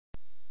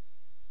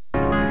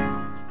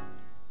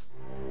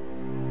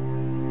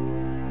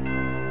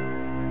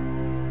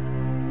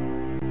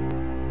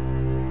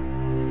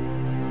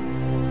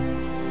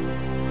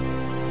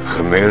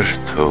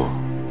ღმერთო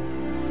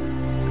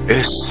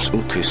ეს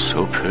წუთი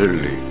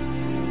სოფელი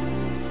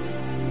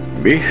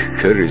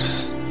მიხქრის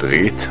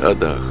დღითა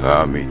და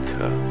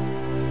ღამითა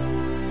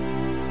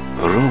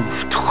რომ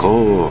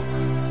ვთხოვ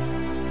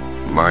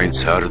მაინც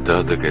არ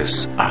დადგეს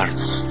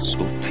არც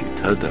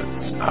წუთითა და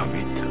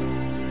წამითა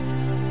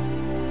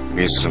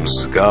მის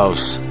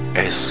მსგავს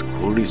ეს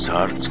გულიც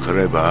არ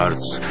ცხრება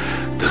არც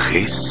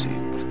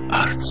დღისით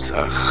არც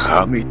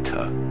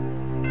ღამითა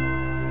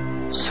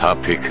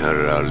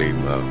საფიქრალი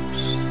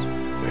მაქვს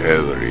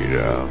ბევრი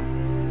რამ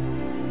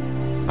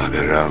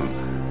მაგრამ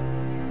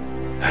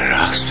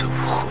რას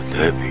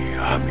ვხვდები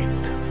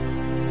ამით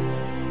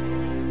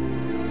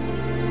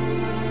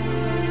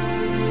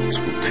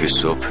წუთი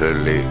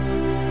სოფელი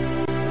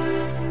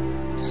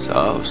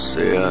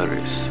სავსე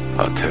არის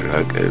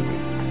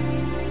ფათერაკებით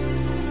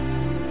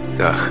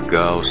და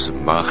ჰგავს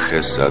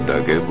მახესა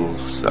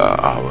დაგებულსა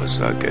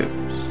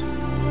ავაზაკებს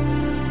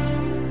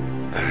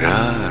რა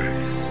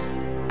არის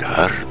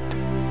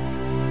დარდი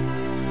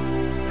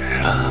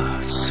რა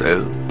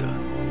სევდა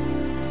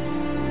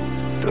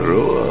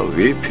დროა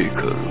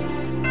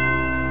ვიფიქროთ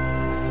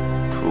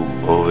თუ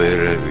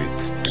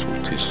მოვერევით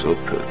წუთი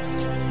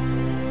სოფელს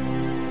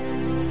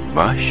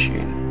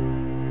მაშინ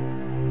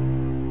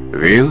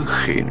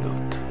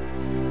ვილხინოთ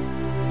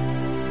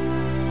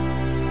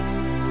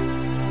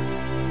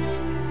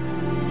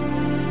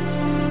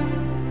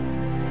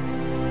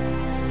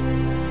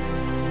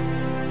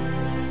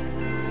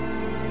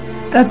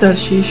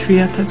ტაძარში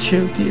იშვიათად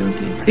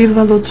შევდიოდი.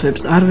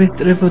 წირვალოცვებს არ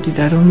ვესწრებოდი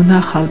და რომ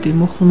ნახავდი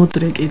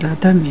მუხლმუდრეკილ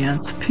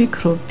ადამიანს,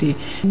 ვფიქრობდი,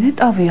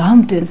 ნეტავი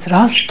ამდენს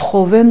რას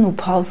თხოვენ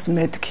უფალს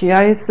მეთქი.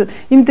 აი ეს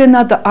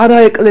იმდენად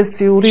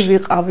არაეკლესიური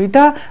ვიყავი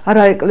და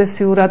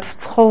არაეკლესიურად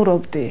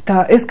ვცხოვრობდი და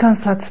ეს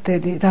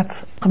განსაცდელი, რაც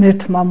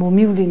ღმერთმა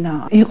მომივლინა,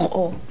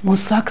 იყო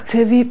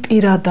მოსაქცევი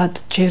პირადად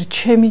ჯერ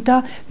ჩემი და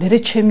მერე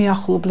ჩემი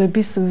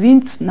ახლობლების,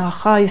 ვინც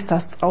ნახა ის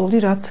სასწაული,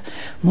 რაც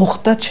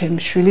მოხდა ჩემი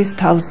შვილის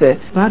თავზე.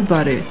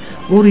 ბარბარე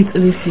 2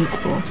 წლის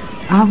იყო,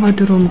 ავად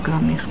რომ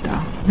გამიხდა.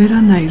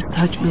 ვერანაირ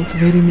საჭმელს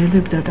ვერ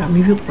იმელებდა და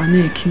მივიყვანე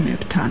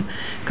ექიმებთან.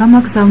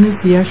 გამაგზავნეს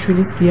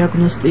იაშვილის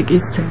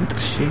დიაგნოსტიკის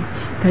ცენტრში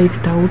და იქ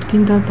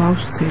დაუდგინდა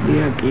ბავშვს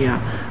ცელიაკია.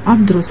 ამ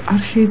დროს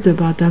არ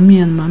შეიძლება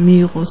ადამიანმა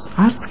მიიღოს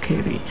არც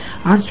ქერი,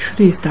 არც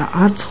შრის და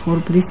არც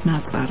ხორბლის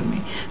ნაწარმი.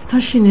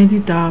 საშინელი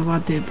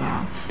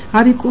დაავადებაა.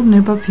 არ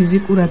იკურნება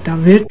ფიზიკურად და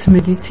ვერც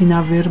მედიცინა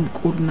ვერ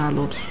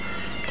მკურნალობს.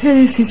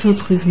 მთელი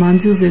სიცოცხლის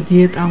მანძილზე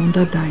დიეტა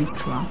უნდა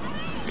დაიცვა.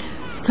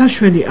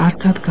 საშველი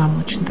არსად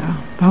გამოჩნდა.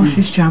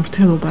 ბავშვის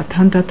ჯანმრთელობა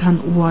თანდათან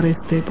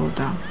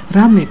უარესდებოდა.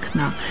 რა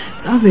მექნა?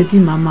 წავედი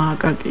მამა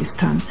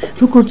აკაკისთან.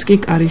 როგორც კი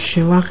კარის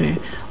შევაღე,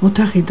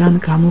 ოთახიდან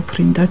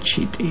გამოფრინდა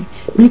ჩიტი.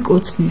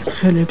 მიკოცნის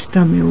ხელებს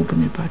და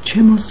მეუბნება: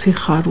 ჩემო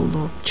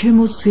სიხარულო,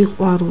 ჩემო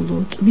სიყვარულო,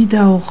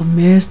 წვიდაო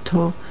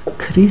ღმერთო,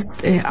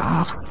 ქრისტე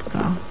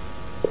აღსდგა.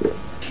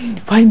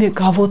 ვაიმე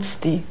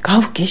გავოცდი,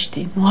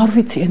 გავგიშდი. ნუ არ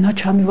ვიცი, ენა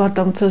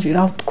ჩამივარდა მუცელში,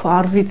 რა ვთქვა,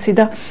 არ ვიცი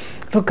და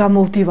რომ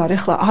გამოვდივარ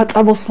ეხლა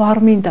აწამოსვლა არ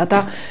მინდა და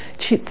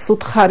ჩიტს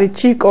უთხარი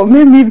ჩიკო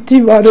მე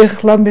მივდივარ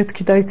ეხლა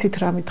მეთქი და იცით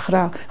რა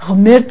მითხრა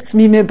ღმერთს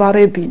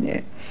მიმებარებინე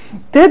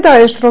დედა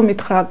ეს რომ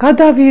მითხრა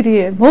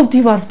გადავირიე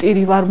მოვდივარ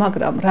ვტირივარ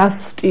მაგრამ რას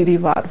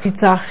ვტირივარ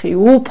ვიძახი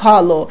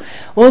უფალო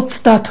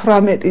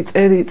 38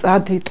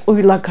 წელიწადი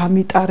ტყუილა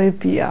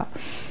გამიტარებია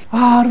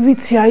არ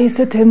ვიცი აი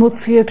ესეთ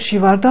ემოციებში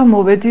ვარ და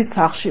მოვედი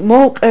სახლში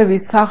მოვყევი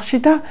სახლში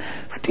და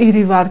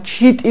ვტირივარ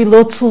ჩიტი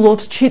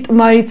ლოცულობს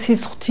ჩიტმა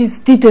იცის ღვთის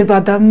დიდება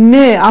და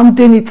მე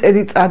ამდენი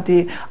წელიწადი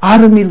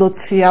არ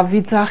მილოცია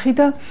ვიძახი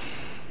და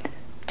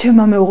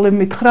ჩემმა მეუღლემ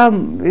მითხრა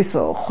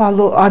ისო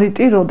ხვალო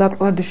არიტირო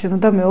დაწყლადიშენო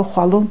და მეო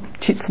ხვალო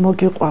ჩიტს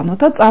მოგიყვანო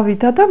და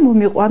წავიდა და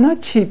მომიყვანა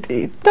ჩიტი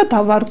და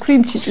დავარქვი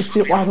იმ ჩიტის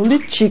სიყვარული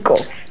ჩიკო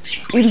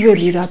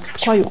პირველი რაც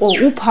თქვა იყო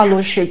უფალო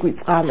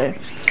შეგვიწყალე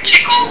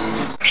ჩიკო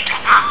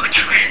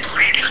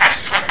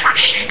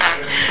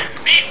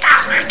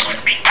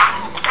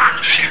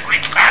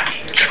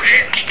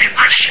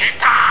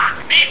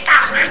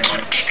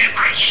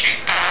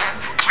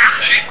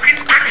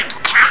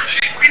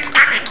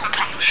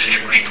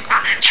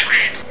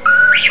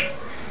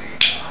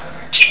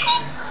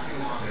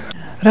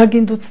რა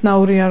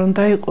გინდუცნაური არ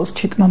უნდა იყოს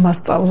ჩიტმა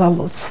მასწავლა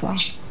ლოცვა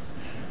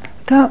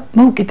და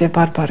მოვკიდე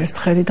ბარბარეს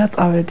ხელი და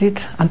წავედით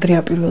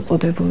ანდრია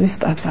პირველწოდებულის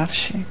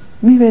ტაძარში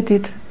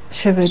მივედით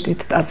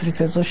შევედით ტაძრის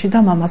ეზოში და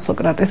მამა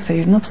სოკრატეს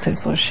ეირნობს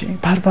ეზოში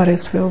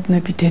ბარბარეს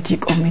ვეუბნები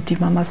დედიკო მიდი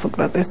მამა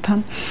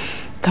სოკრატესთან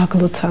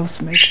დაგლოცავს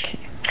მეთქი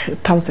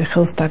თავზე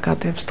ხელს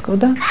დაგადებს თქო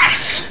და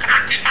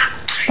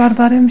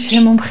ბარბარემ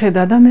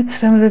შემომხედა და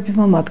მეცრემლები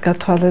მომადგა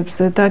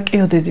თვალებზე და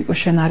კიო დედიკო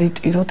შენ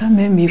არიტირო და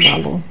მე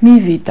მივალო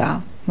მივიდა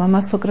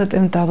მამა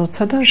სოკრატემ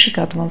დალოცა და ასე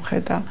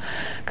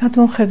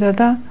გადმომხედა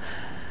და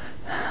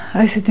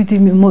აი ესე დიდი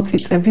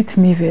მოწიწებით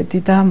მივედი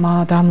და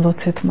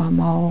დამლოცეთ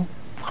მამაო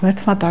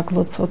ღმერთმა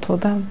დაგლოცოთო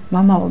და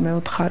მამაო მე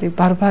უთხარი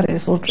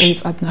ბარბარეს 2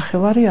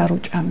 წელიწადნახევარი არ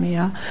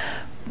უჭამია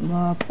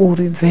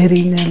პური ვერ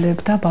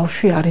ინელებდა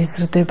ბავშვი არ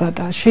იზრდება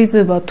და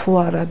შეიძლება თუ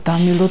არა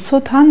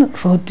დამილოცოთ ან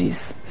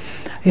როდის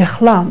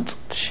ეხლა ამ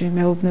წუთში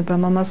მეუბნება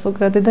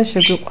მამასოგრადე და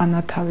შეგვიყვანა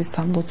თავის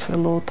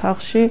სამლოცველო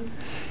ოთახში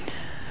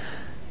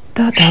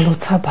და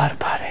დალოცა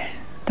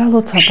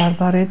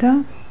ბარბარე და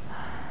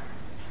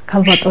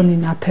ქალბატონი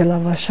ნათელა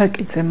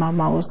ვაშაკიძე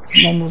მამაოს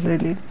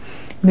მომულელი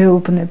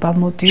მეუბნება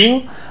მოდიო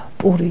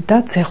პური და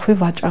ძეხვი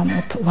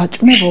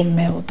ვაჭმევო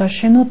მეო და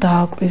შენო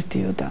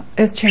დააკვირდიო და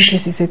ეს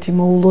ჩემთვის ისეთი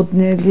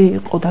მოულოდნელი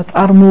იყო და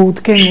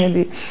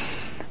წარმოუდგენელი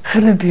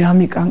ხელები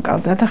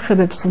ამიკანკავდა და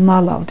ხელებს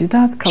უმალავდი და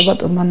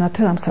ქალბატონმა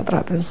ნათელამ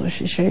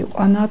სატრაპეზოში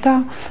შეიყვანა და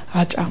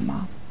აჭამა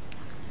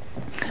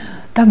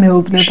და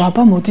მეუბნება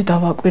აბა მოდი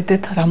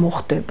დავაკვირდეთ რა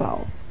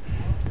მოხდებაო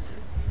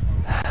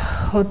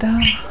ხო და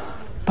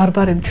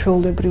ბარბარემ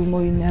ჩვეულებრივ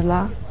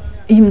მოინელა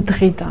იმ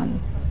დღიდან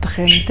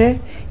დღემდე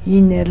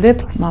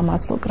ინელებს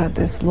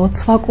მამასოგრადეს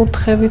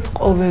ლოცვა-კურთხევით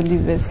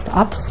ყოველივეს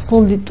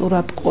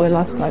აბსოლუტურად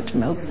ყველა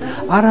საჭმელს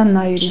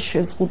არანაირი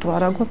შეზღუდვა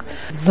არ აქვს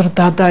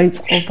ზრდა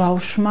დაიწყო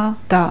ბავშვმა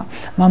და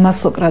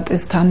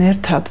მამასოგრატესთან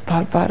ერთად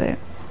ბარბარე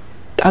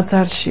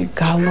ტაძარში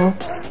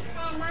გალობს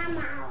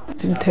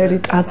მთელი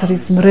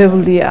ტაძრის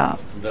მრევლია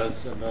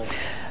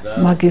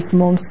მაგის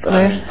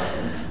მომსწრე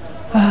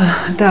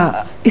და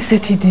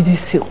ისეთი დიდი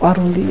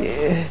სიყვარული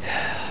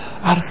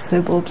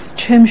არსებობს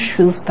ჩემ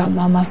შვილს და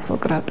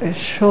მამასოგრატეს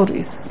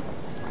შორის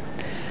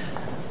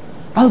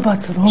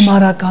ალბათ რომ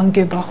არა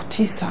განგება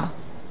ღვთისა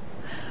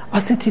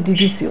ასეთი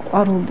დიდი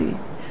სიყვარული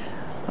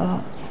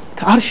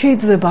არ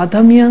შეიძლება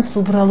ადამიანს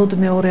უბრალოდ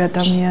მეორე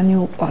ადამიანი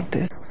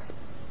უყვარდეს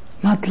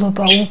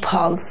მადლობა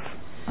უფალს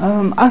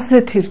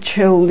ასეთი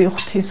რჩეული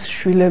ღვთის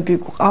შვილები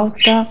გვყავს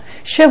და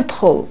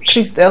შევთხოვ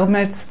ქრისტე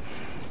ღმერთს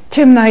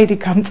ჩემნაირი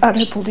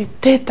გამწარებული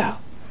დედა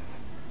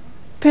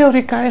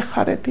ბევრი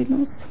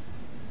გაეხარებინოს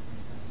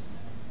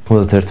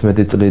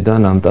 91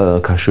 წლიდან ამ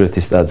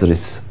ქაშვეთის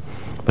ტაძრის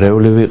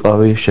ბრეული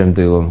ვიყავი,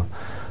 შემდგომ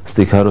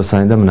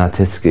სტიქაროსანი და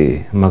მნათეც კი,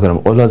 მაგრამ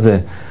ყველაზე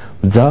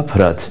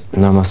მძაფრად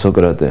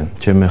მამასოგრადე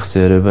ჩემ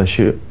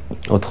მეხსიერებაში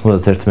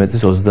 91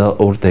 წლის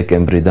 22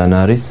 დეკემბრიდან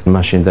არის,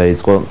 მაშინ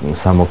დაიწყო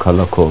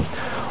სამოქალაქო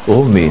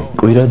ომი,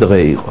 კვირა დღე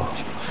იყო.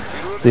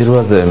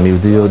 წირვაზე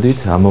მივდიოდით,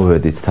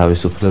 ამოვედით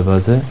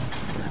თავისუფლებაზე.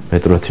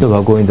 მეტროთი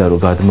ვაგონიდან რომ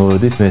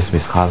გადმოვედით,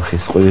 მესმის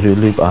ხალხის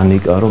ყვირილი,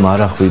 პანიკა, რომ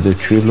არ ახვიდეთ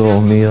შვილო,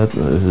 ომია,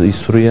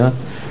 ისვრია.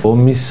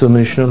 ომის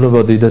მნიშვნელობა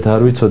დიდად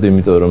არ ვიცოდი,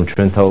 იმიტომ რომ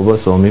ჩვენ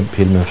თაობას ომი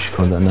ფილმებში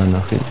ჰქონდა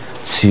ნანახი.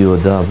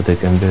 ციოდა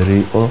დეკემბერი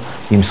იყო,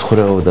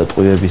 იმსხრეოდა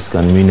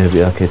ტყვიებისგან მინები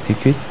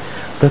აქეთ-იქით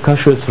და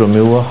ქაშვეთს რომ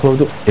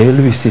მეუახლოვდი,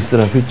 ელვისის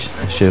სწრაფით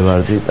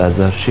შევარდი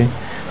ტაძარში.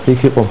 იქ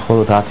იყო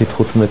მხოლოდ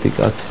 10-15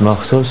 კაცი.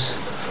 მახსოვს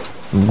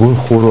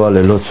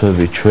გულხურვალე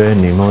ლოცვები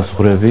ჩვენი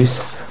მოძღვრების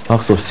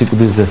მახსოვს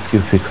სიკვდილზეც კი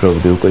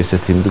ვფიქრობდი, უკვე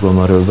ისეთი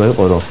მდგომარეობა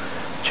იყო, რომ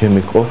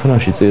ჩემი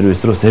ყოფნაში წირვის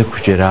დროს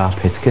 6-ჯერ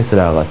ააფეთქეს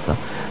რაღაცა.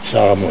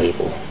 საღამო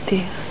იყო.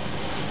 დიახ.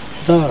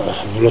 და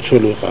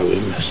ლოცველი ვიყავი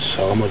იმას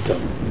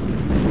საღამოდან.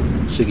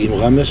 ისე იმ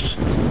ღამეს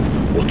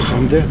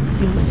 4-მდე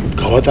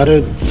გავატარე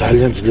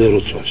ძალიან ძლიერ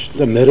ლოცვაში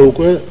და მე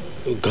უკვე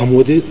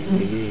გამოვედი,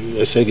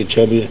 ესე იგი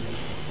ჩემი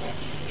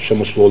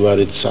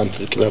შემოსვლარით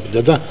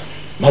სანქტ-პეტერბურგში და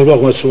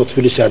მალბაღმაც რომ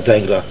თბილისი არ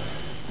დაინგრა.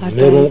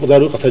 მე რომ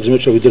მყდარი ვიყავ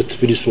თაჯიმეთში ვიდრე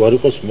თბილისი არ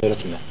იყოს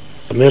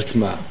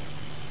მერთმა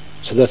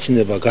სადაც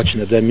ინება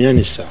გაჩნდა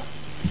ადამიანისა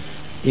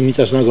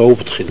იმიტას უნდა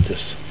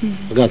გაუფრთხილდეს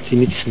მაგრამ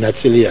იმიტის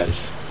ნაწილი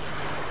არის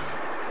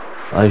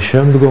აი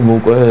შემდგომ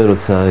უკვე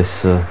როცა ეს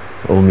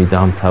ომი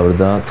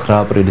დამთავრდა 9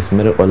 აპრილის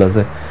მერე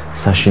ყველაზე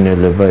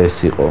საშინელება ეს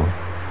იყო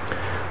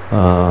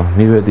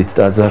მივედით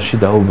ტაძარში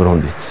და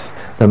უბრუნდით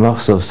და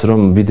მახსოვს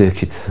რომ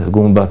ბიდექით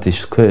გუმბათის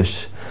ქვეშ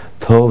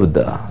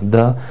თოვდა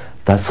და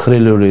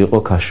დაცხრილული იყო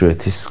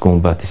ქაშვეთის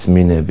გუმბათის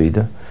მინები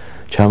და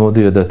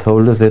ჩამოდიოდა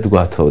თოვლი და ზედ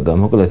გვათოვდა.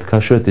 მოკლედ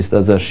ქაშვეთის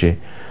ტაძარში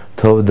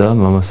თოვდა,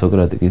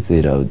 მამასოგრატე კი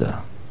წირავდა.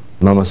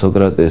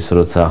 მამასოგრატეს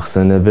როცა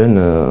ახსენებენ,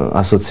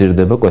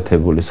 ასოცირდება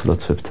კვეთებულის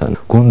ლოცვებთან.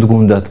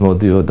 გუნდ-გუნდად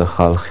მოდიოდა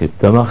ხალხი.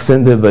 და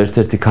მახსენდება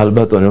ერთ-ერთი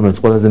ქალბატონი, რომელიც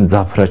ყველაზე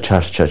მძაფრად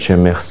ჩარჩა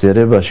ჩემ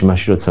მეხსიერებაში,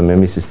 მაშინ როცა მე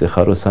მისი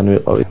სტიხაროსანი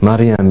ვიყავი.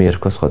 მარიამი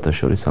ერქვა სხვათა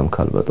შორის ამ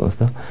ქალბატონს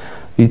და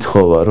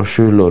ითხოვა რომ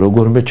შვილო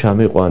როგორმე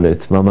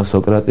ჩამიყვანეთ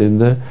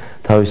მამასოგრატემდე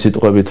თავის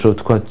სიტყვებით რომ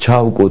თქვა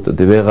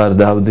ჩავკუტდი ვეღარ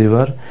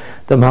დავდივარ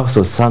და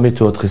მახსოვს 3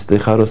 თუ 4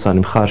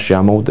 სტიხაროსანი მხარში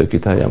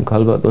ამოვდექით აი ამ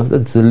ქალბატონს და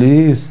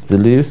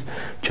ძლივს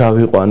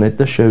ჩავიყვანეთ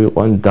და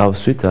შევიყვანით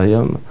დავსვით აი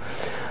ამ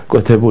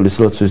კვეთებულის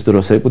ლოცვის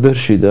დროს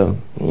ეკვდერში და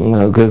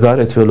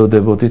გარეთ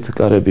ველოდებოდით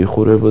კარები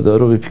იხურებოდა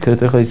რომ ვიფიქრეთ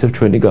ახლა ისევ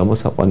ჩვენი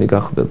გამოსაყვანი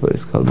გახდება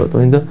ეს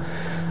ქალბატონი და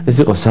ეს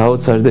იყო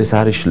საოცარი და ეს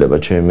არ იშლება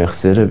ჩემი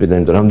მეხსიერებიდან,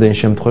 იმიტომ რომ რამდენი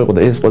შემთხვევა იყო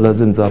და ეს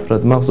ყველაზე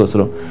მძაფრად მახსოვს,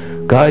 რომ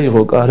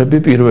გაიღო კარები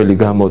პირველი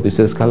გამოდის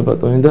ეს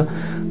ქალბატონი და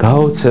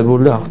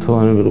გაოცებული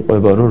აღთვალებული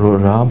ყვება, რომ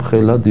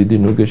რამხელა დიდი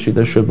ნუგეში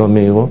და შვება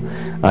მიიღო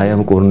აი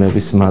ამ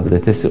კურნების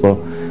მადლით. ეს იყო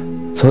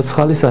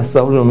ცოცხალი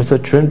სასწაული, რომელსაც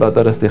ჩვენ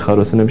პატარა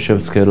სტიხაროსნები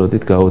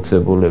შევცქეროდით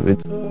გაოცებულებით.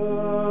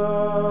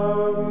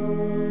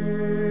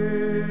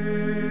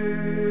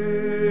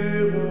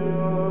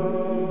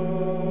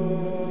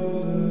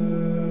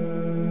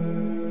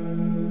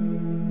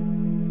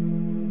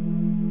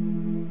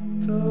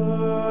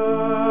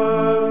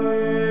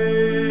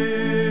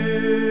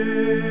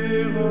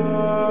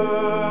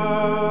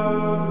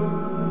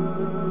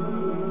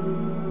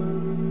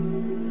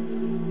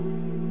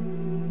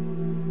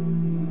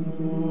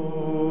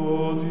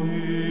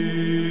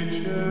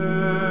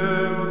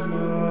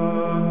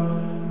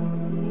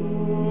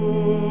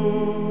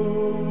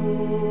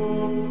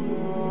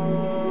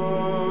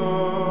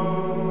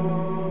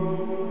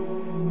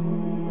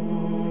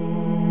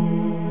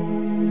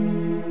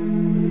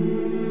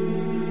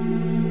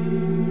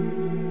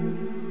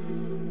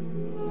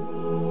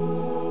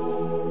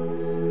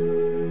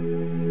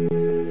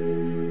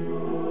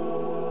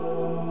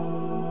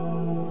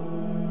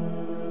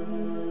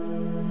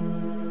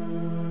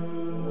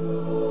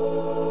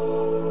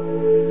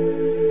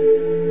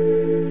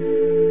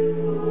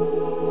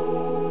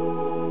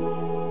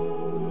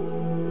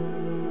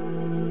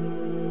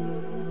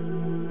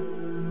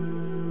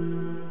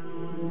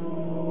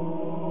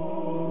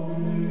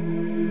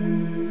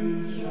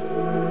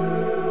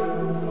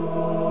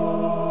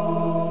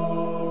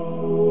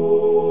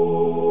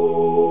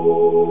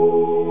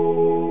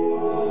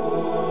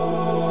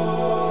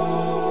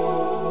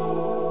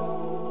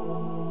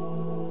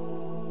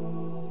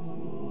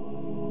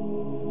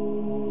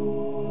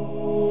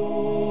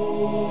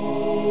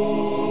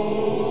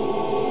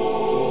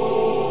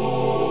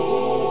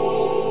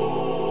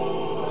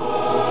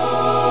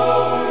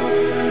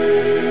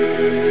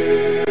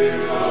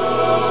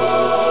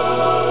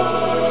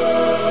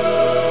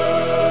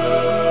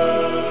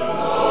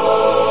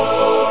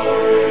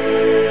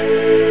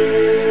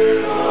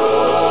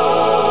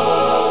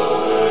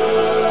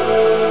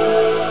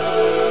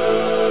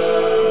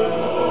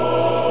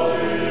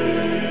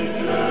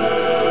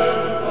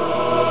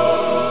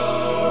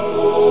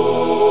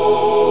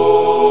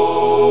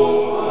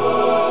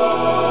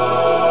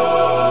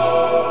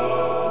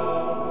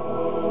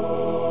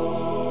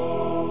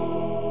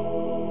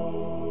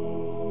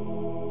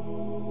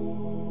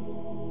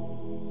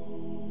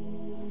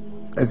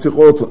 ეს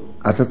იყო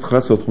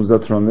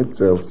 1998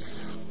 წელს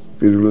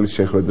პირველი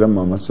შეხვედრა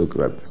მამა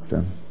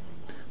სოკრატესთან.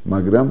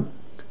 მაგრამ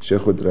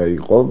შეხვედრა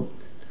იყო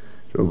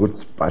როგორც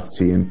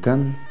პაციენტთან,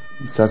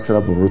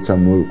 სასწრაფო როცა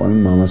მოიყვანა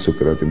მამა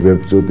სოკრატე.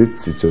 ვებრძოდით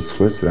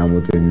სიცოცხლეს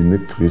რამოდენიმე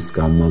დღის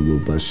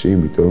განმავლობაში,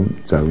 იმიტომ რომ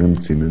ძალიან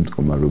მძიმე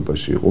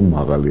მდგომარეობაში იყო,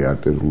 მაღალი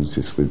არტერიული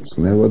სისხლის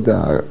წნევა და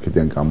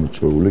აქედან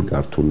გამოწვეული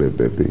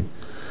გართულებები.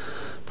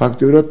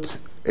 ფაქტობრივად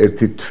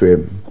ერთი თვე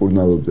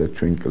კურნალობდა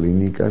ჩვენ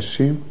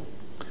კლინიკაში.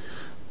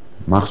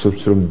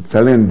 მახსოვს რომ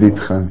ძალიან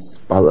დიდხანს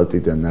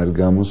პალატიდან არ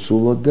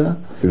გამოსულა და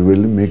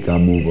პირველი მე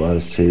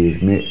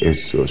გამოვარსეირნე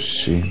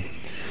ეზოში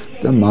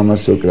და მამა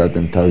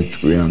სოკრატემ თავის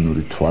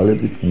ჭკვიანური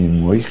თვალებით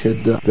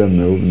მოიხედა და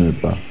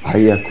მეუბნება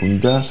აი აქ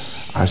უნდა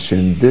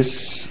აშენდეს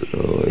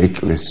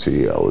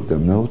ეკლესიაო და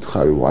მე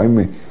ვთხარი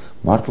ვაიმე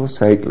მართლა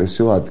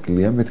საეკლესიო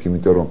ადგილია მეთქი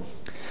იმიტომ რომ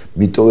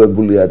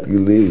მიტოვებული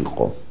ადგილი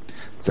იყო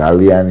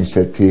ძალიან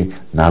ისეთი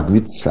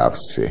ნაგვით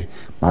სავსე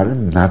მაგრამ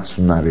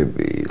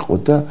ნაცვნარები იყო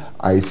და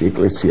აი ეს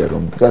ეკლესია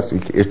რომ დგას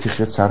იქ ერთი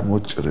ხეც არ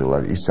მოჭრილა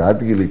ის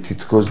ადგილი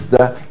თითქოს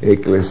და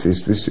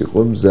ეკლესიისთვის იყო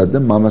მზად და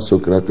მამა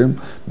სოკრატემ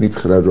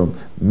მითხრა რომ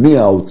მე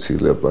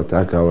აუცილებლად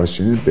აქ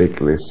ავაშენებ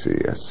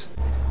ეკლესიას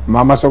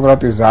მამა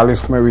სოკრატის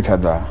ძალისხმევითა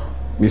და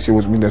მისი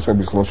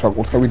უწმინდესობის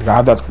ლოცვა-კურთხევით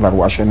გადაწყდა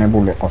რომ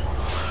აშენებულიყო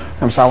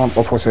ამ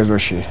საავადმყოფოს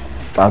ეზოში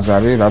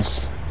ტაძარი რაც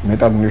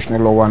მეტად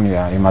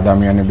მნიშვნელოვანია იმ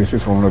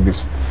ადამიანებისთვის რომლებიც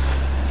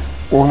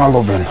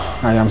უღალობენ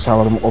აი ამ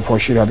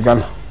საავადმყოფოში რადგან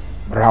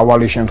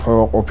მრავალი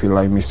შემთხვევა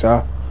ყოფილა იმისა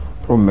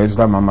რომ მეც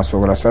და მამა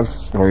სოკრატესაც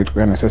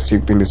როიტყვიან ესე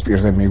სიკვდილის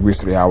პირზე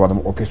მიგვისწრია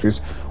ავადმყოფისთვის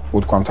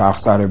უთქვამთ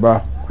აღსარება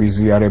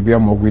გვიზიარებია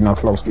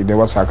მოგვინათლავს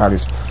კიდევაც აქ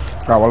არის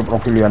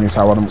მრავალპროფილიანი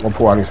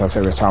საავადმყოფო არის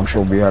ასევე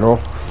სამშობია რომ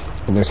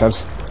შესაძ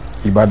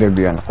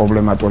იბადებიან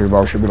პრობლემატური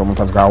ბავშვები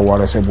რომელთაც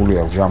გაუარესებული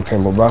აქვს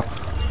ჯანმრთელობა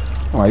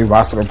აი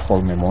ვასწრებთ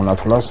ხოლმე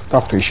მონათვლას და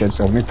ღვთის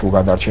შეწევნით თუ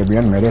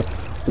გადარჩებიან მე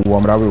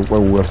უამრავი უკვე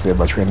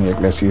უერთდება ჩვენი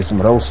ეკლესიის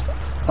მრავლს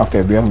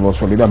ხდებიან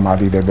ლოცველი და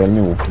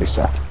მადიდებელნი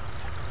უფლისა.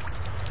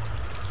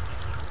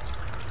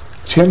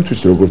 ჩემთვის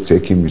როგორც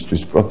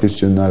ექიმისთვის,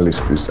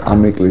 პროფესიონალისთვის ამ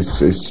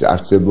ეკლესიის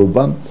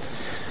არსებობა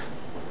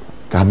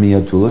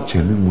გამიადვილა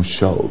ჩემი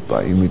მუშაობა,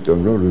 იმიტომ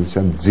რომ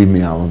როდესაც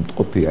მძიმე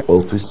ავადმყოფია,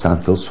 ყოველთვის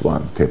სანთელს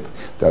ვანთებ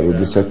და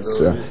როდესაც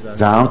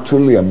ძალიან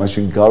რთულია,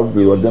 მაშინ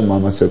გავბივარ და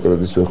მამა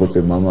სოკრატეს ვეხოცე,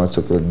 მამა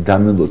სოკრატე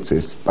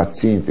დამილოცეს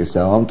პაციენტის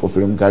ავადმყოფი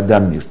რომ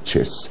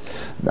გადამირჩეს.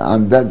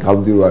 და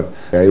გავდივარ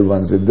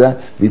აივანზე და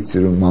ვიცი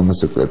რომ მამა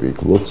სოკრატე იქ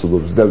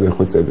ლოცულობს და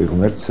ვეხოცები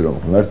ღმერთს რომ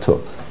ღმერთო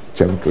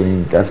ჩემ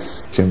კლინიკას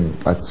ჩემ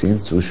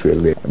პაციენტს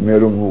უშველი მე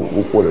რომ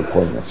უყურებ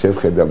ხოლმე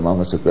შევხედა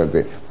მამა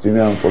სოკრატე ძიმე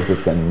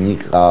ავადმყოფებთან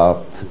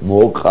მიყავთ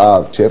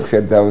მოყავთ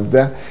შევხედავ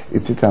და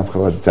იცით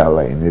რამხელა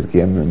ძალა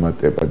ენერგია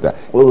მემატება და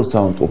ყველა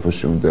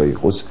საავადმყოფოში უნდა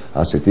იყოს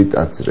ასეთი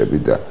ტაძრები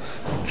და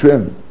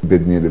ჩვენ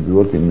ბედნიერები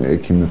ვართ იმ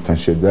ექიმებთან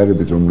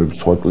შედარებით რომლებიც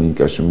სხვა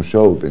კლინიკაში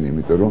მუშაობენ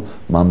იმიტომ რომ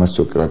მამა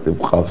სოკრატე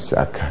ვყავს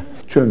აქ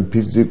ჩვენ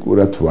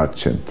ფიზიკურად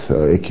ვარჩენთ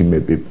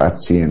ექიმები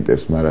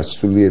პაციენტებს, მაგრამ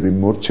სულიერი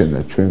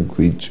მორჩენა ჩვენ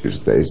გვიჭირს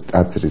და ეს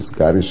ტაძრის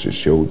გარეშე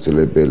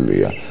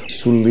შეუძლებელია.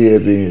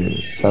 სულიერი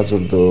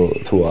საზრდო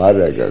თუ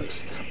არა გაქვს,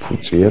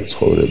 ფუჭია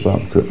ცხოვრება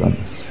ამ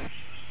ქვეყანას.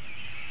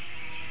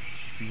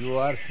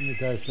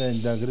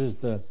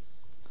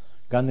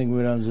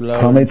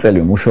 ხამე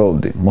წელი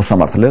მუშაობდი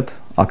მოსამართლედ,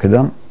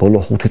 აქედან ბოლო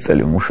 5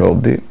 წელი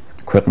მუშაობდი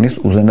ქვეყნის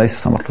უზენაეს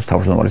სამართლის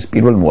თავმჯდომარის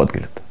პირველ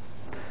მოადგილედ.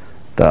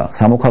 და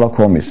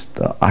სამოქალაქო ომის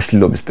და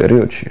აშლილობის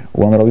პერიოდში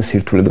უამრავი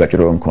სირთულე და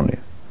გაჭირვება მქონია.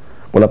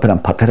 ყველაფერამ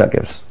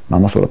ფათერაკებს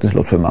მამა სოკრატეს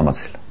ლოცვებმა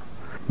ამაცილა.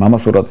 მამა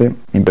სოკრატე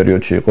იმ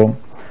პერიოდში იყო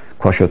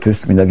ქვაშოთვის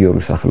წმინდა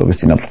გიორგის სახელობის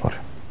წინამძღვარი.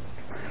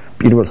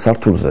 პირველ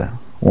სართულზე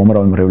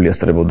უამრავი მრევლი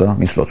ესწრებოდა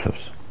მის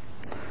ლოცვებს.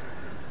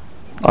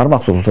 არ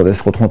მახსოვს უბრალოდ ეს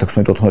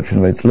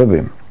 96-97 წლები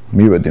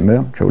მივედი მე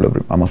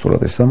ჩვეულებრივ მამა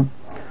სოკრატესთან.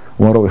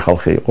 უამრავი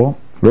ხალხი იყო.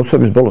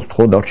 ლოცვების ბოლოს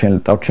მხოლოდ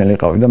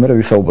დარჩენილიყავი და მე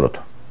ვისაუბროთ.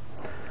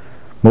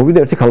 მოვიდა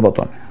ერთი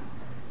ქალბატონი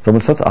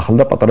რომელსაც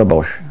ახლდა პატარა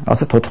ბავშვი,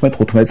 ასე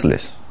 14-15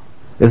 წლის.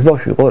 ეს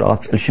ბავშვი იყო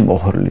რაღაც წელში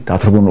მოხრილი,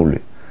 დათრგუნული.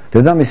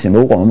 დედამისი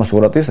მოუყვა მამა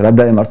სოკრატეს, რა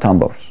დაემართა ამ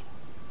ბავშვს.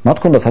 მათ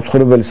ჰქონდა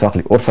საცხოვრებელი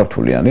სახლი 2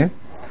 სართულიანი.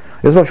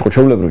 ეს ბავშვი იყო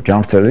ჩვეულებრივ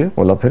ჯანმრთელი,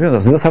 ყველაფერი და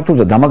ზედა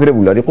სართულზე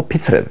დამაგრებული არ იყო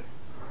ფიცრები.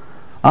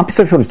 ამ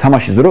ფიცრებს შორის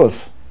თამაშის დროს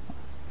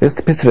ეს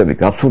ფიცრები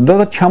გაცურდა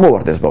და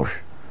ჩამოვარდა ეს ბავშვი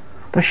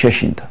და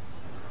შეშინდა.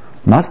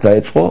 მას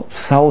დაეწყო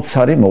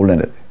საოცარი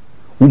მოვლენები.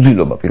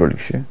 უძილობა პირველ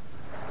რიგში.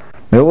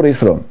 მეორე ის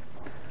რომ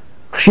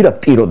ხშირად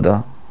ტიროდა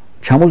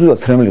ჩამოზიდა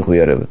ცრემლი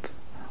ღვიარებით.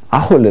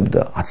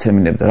 ახველებდა,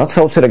 აცემინებდა, რაც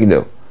საოცრია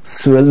კიდევ,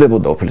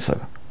 სველდებოდა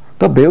ოფლისაგან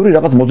და ბევრი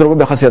რაღაც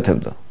მოძრაობები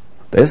ახასიათებდა.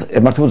 და ეს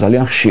ემართება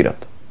ძალიან ხშირად.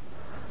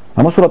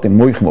 მამა სოკრატე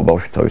მოიხმო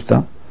ბავშვი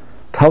თავისთან,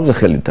 თავზე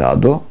ხელი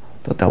დაადო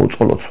და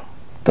დაუწყო ლოცვა.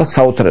 და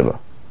საოცრება.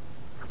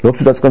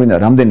 ლოცვის დაწყებინა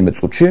რამდენიმე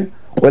წუთში,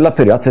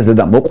 ყველაფერი რაც ეს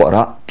ზედა მოყვა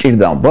რა,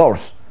 ჭირდა ამ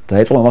ბავშვს და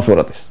ეწყო მამა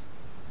სოკრატეს.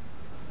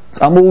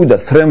 წამოვიდა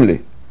ცრემლი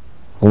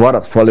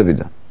ღვარად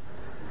თვალებიდან.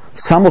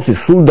 სამოსი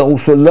სულ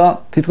დაუსვლა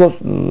თითქოს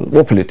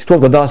ყოფილი თითქოს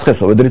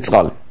გადაასხესო ვედრით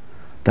წყალი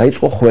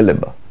დაიწყო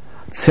ხველება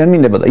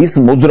ცემინება და ის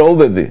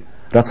მოძრაობები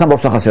რაც ამ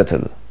ბავშვს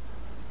ახასიათებდა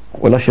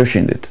ყველა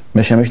შევშინდით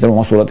მე შემეშინდა რომ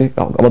მასურათი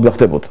ალბათ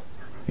გახდებოდა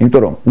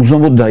იმიტომ რომ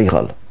უზომოდ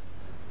დაიღალა.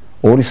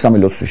 2-3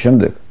 ლოცვის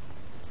შემდეგ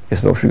ეს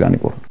ბავშვი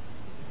განიკურნა.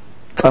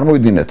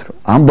 წარმოვიდგინეთ, რომ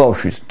ამ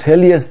ბავშვის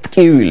მთელი ეს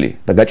ტკივილი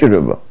და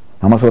გაჭირვება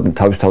მამასურათი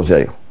თავის თავზე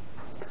აიღო.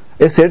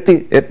 ეს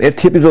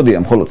ერთი ეპიზოდია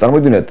მხოლოდ,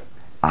 წარმოვიდგინეთ,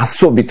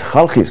 ასობით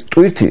ხალხის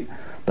ტვირთი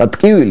და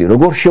ტკივილი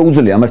როგორ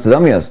შეუძლია ამ ერთ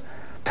ადამიანს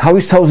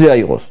თავის თავზე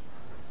აიღოს.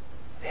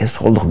 ეს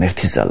მხოლოდ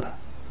ღმერთის ძალა.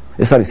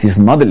 ეს არის ის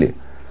მადლი,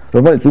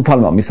 რომელიც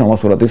უფალმა მის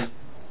მამასურათის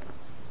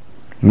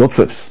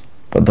ლოცვებს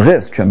და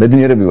დღეს ჩვენ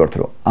ბედნიერები ვართ,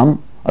 რომ ამ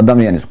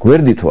ადამიანის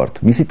გვერდით ვართ,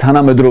 მისი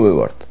თანამედროვე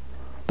ვართ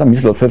და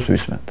მის ლოცვებს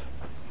ვისმენთ.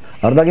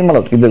 არ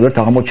დაგიმალავთ კიდევ ერთ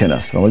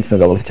აღმოჩენას, რომელიც მე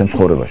გავაკეთე ჩემს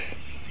ცხოვრებაში.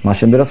 მას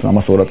შემდეგაც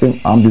მამასურათი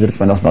ამ დიდ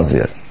რწმენას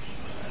მაზიარი.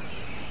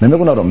 მე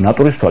მეგონა რომ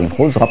ნატურის თვალი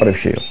მხოლოდ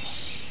ზღაპრებში იყო.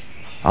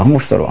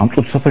 აღმოჩნდა რომ ამ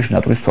წუთის სოფელში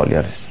ნატურის თვალი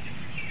არის.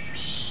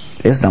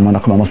 ეს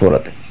დამანახა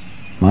მამასურათი.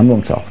 მან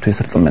მომცა ღვთის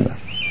რწმენა.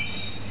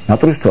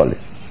 ნატურის თვალი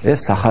ეს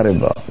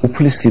სახარება,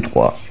 უფლის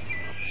სიტყვა,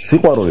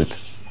 სიყვარულით,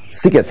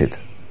 სიკეთით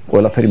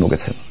ყველაფერი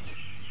მოგეცემა.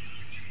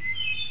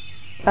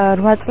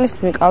 8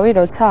 წლის ვიყავი,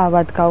 როცა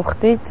ავად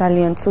გავხდი,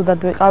 ძალიან ცუდად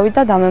ვიყავი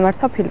და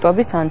დამემართა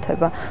ფილტვების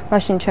ანთება.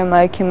 მაშინ ჩემმა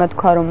ექიმმა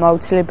თქვა, რომ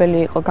აუცილებელი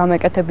იყო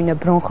გამეკეთებინა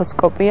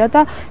ბრონხოსკოპია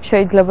და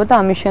შეიძლებოდა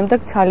ამის შემდეგ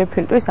ცალი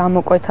ფილტვის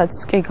ამოკვეთაც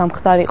კი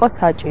გამხდარიყო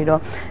საჭირო.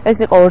 ეს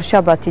იყო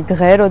ორშაბათი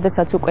დღე,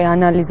 როდესაც უკვე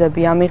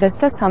ანალიზები ამიღეს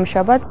და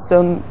სამშაბათს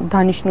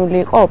დანიშნული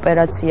იყო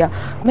ოპერაცია.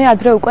 მე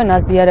ადრე უკვე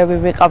ნაზიარები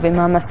ვიყავი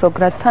მამას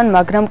ოგრადთან,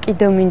 მაგრამ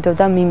კიდევ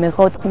მინდოდა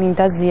მიმეღო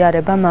წმინდა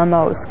ზიარება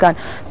მამაოსგან.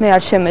 მე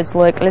არ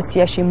შემეძლო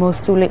ეკლესიაში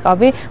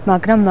მოსულიყავი,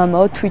 მაგრამ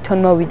მამაო თვითონ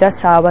მოვიდა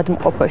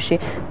საავადმყოფოში.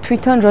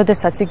 თვითონ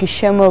როდესაც იგი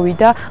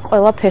შემოვიდა,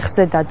 ყველა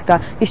ფეხზე დადგა.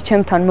 ის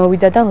ჩემთან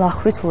მოვიდა და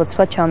ლახვის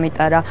ლოცვა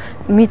ჩამიტარა.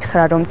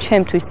 მითხრა, რომ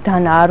ჩემთვის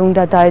დანა არ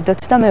უნდა დაედოთ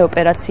და მე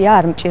ოპერაცია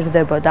არ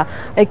მჭირდებოდა.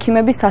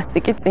 ექიმები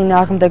სასტიკი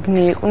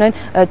წინააღმდეგნი იყვნენ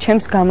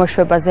ჩემს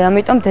გამოშვებაზე,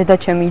 ამიტომ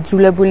დედაჩემი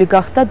იძულებული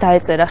გახდა,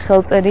 დაეწერა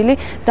ხელწერილი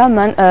და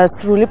მან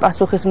სრული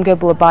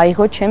პასუხისმგებლობა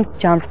აიღო ჩემს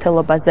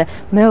ჯანმრთელობაზე.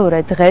 მეორე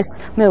დღეს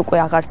მე უკვე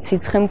აღარ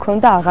სიცხე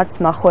მქონდა, აღარც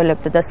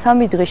მახველებდა და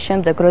 3 დღის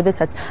შემდეგ, როდესაც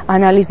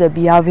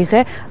ანალიზები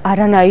ავიღე,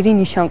 არანაირი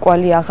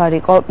ნიშანკვალი აღარ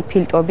იყო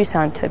ფილტვების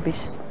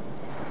ანთების.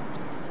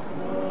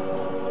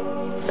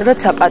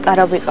 როცა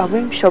პატარა ვიყავი,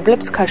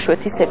 მშობლებს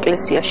ქაშვეთის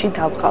ეკლესიაში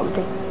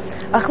დავყავდი.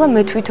 ახლა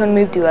მე თვითონ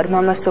მივდივარ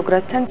მამას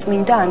ოგრადთან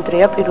წმინდა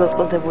ანდრია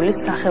პირველწოდებულის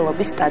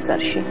სახელობის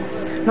ტაძარში.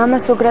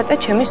 მამას ოგრატა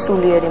ჩემი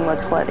სულიერი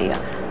მოძღვარია.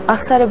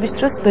 აღსარების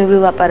დროს ბევრი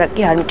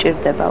ლაპარაკი არ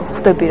მჭირდება.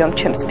 ხვდები, რომ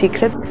ჩემს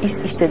ფიქრებს ის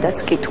ისედაც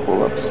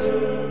კითხულობს.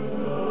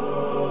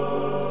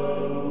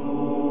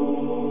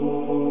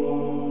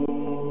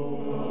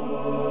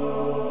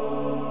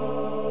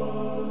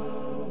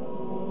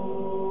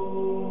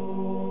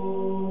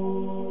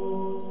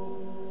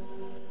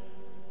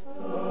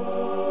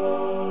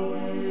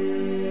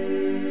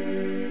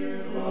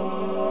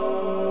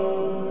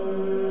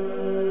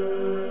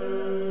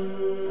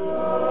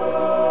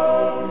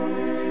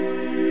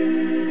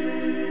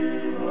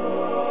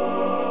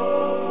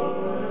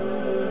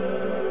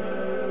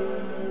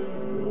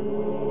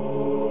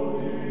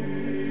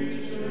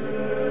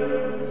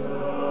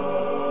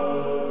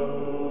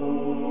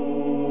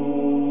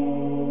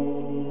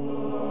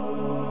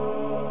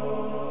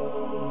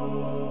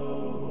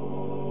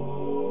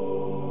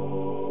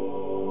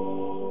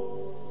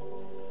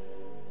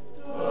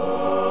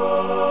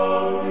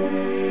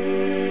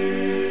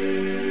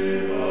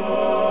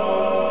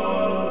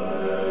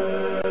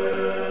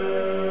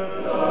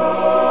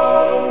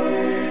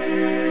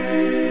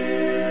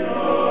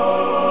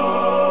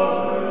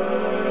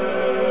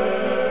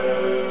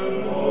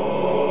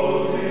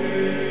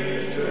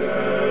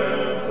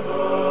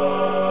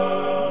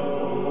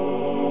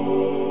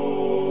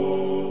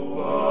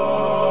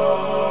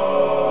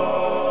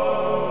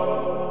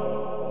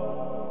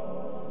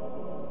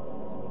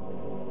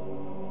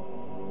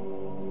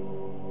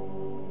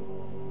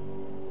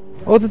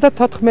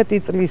 ოცდათოთხმეტი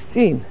წლის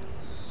წინ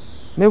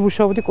მე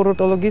ვუშაობდი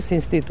კურორტოლოგიის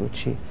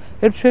ინსტიტუტში.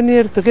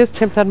 ერთშვენიერ დღეს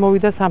ჩემთან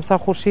მოვიდა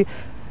სამსახურში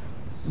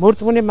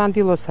მორწმუნე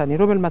მანდილოსანი,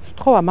 რომელმაც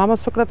ვთხოვა მამას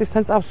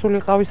სოკრატისთან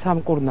წავსულიყავი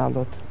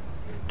სამკურნალოდ.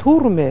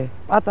 თურმე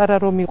პატარა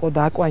რომ იყო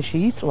და აკვანში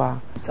იწვა,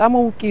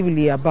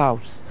 წამოუკივლია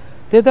ბავშვს.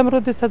 დედამ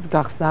როდესაც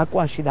გახსნა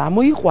აკვანში და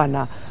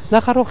ამოიყვანა,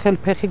 ნახა რომ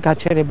ხელფეხი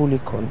გაჩერებული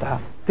ჰქონდა.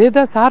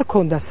 დედას არ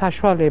ჰქონდა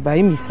საშუალება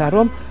იმისა,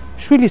 რომ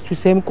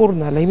შვილისთვის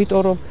ემკურნალა,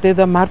 იმიტომ რომ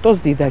დედა მარტოს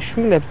დიდა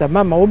შვილებს და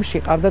მამა ომში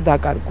ყავდა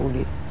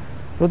დაკარგული.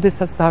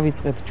 როდესაც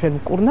დავიწყეთ ჩვენ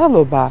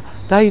მკურნალობა,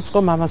 დაიწყო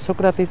მამა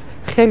სოკრატის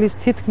ხელის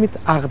თითქმით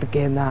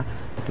აღდგენა.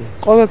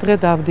 ყოველ დღე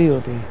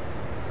დავდიოდი.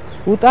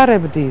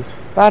 უტარებდი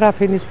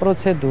პარაფინის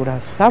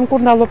პროცედურას,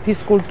 სამკურნალო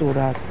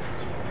ფიზკულტურას,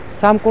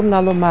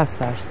 სამკურნალო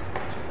მასაჟს,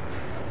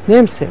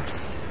 ნემსებს.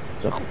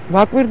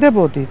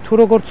 ვაკვირდებოდი თუ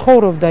როგორ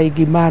ცხოვრობდა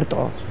იგი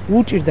მარტო,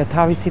 უჭირდა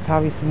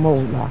თავის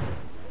მოვლა.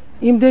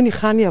 იმდენი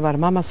ხანია ვარ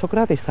მამა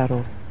სოკრატისა,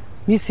 რომ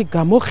მისი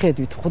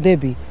გამოხედვით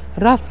ხვდები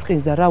რას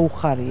წყის და რა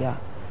უხარია,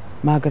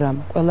 მაგრამ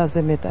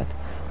ყველაზე მეტად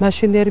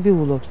მაშინ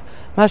ნერვიულობს,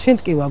 მაშინ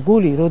ტკივა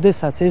გული,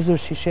 როდესაც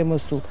ეზოში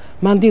შემოსულ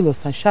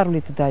მანდილოსთან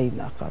შარვლით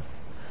დაინახავს.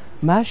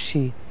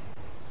 მაშინ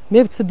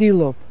მე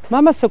ვცდილობ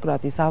მამა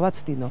სოკრატის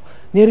ავაცდინო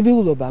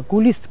ნერვიულობა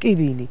გულის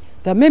ტკივილი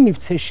და მე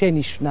მივცე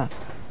შენიშვნა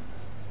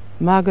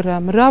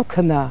მაგრამ რა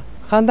ვქნა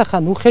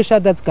ხანდახან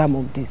უხეშადაც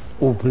გამომდის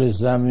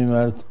უფლესა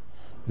მიმართ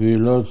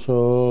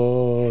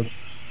ვილოცოთ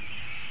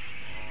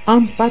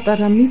ამ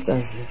პატარა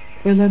მიწაზე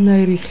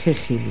ყველანაირი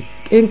ხეხილი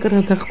კენკრა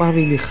და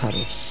ყვავილი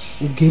ხარობს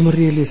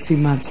უგემრიელესი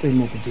მარწყი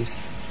მოგდის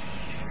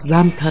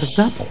ზამთარ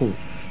ზაფხულ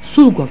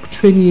სულ გვაქვს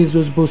ჩვენი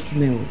ეზოს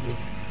ბოსტნეული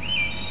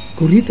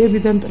გრიტები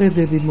და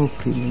მტრედები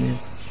მოფრინდნენ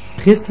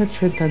დღესაც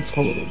ჩვენთან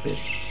ცხოვრობენ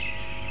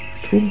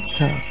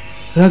თუმცა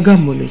რა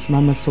გამოლეს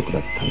მამა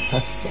სოკრატთან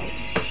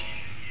სასწაულები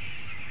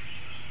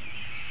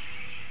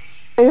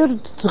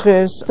ერთ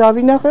დღეს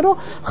დავინახე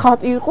რომ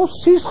ხატი იყო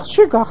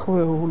სისხლში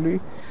გახვეული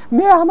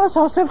მე ამას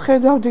ასე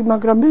ვხედავდი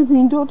მაგრამ მე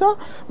მინდოდა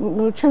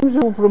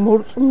ჩემზე უფრო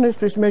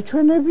მორწმუნესთვის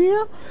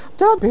მეჩვენებია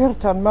და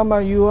ბერთან მამა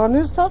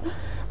იოანესთან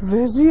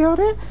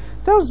ვეზიარე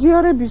და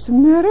ზიარების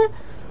მერე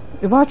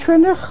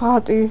ვაჩვენე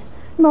ხატი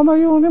მამა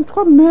იოანემ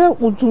თქვა მე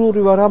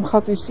უძლური ვარ ამ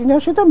ხატის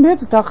წინაშე და მეც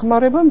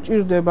დახმარება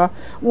მჭირდება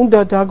უნდა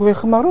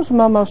დაგვეხმაროს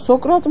მამა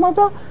სოკრატმა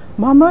და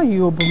მამა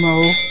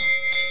იობმაო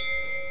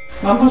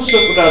მამა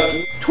სოკრატი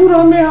თუ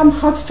რამე ამ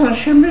ხატთან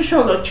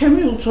შემეშალა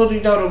ჩემი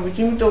უცოდიდარობით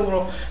იმიტომ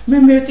რომ მე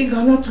მეტი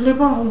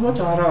განათლება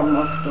ალბათ არ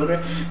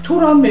ამაქვს თუ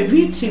რამე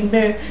ვიცი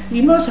მე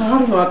იმას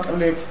არ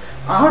ვაკლებ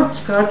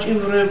არც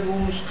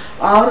გაჭირებულს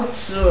არც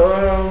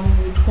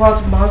თქვათ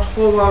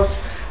მათხოვარს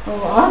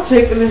არც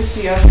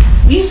ეკლესიას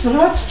ის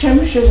რაც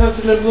ჩემი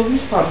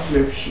შესაძლებლობის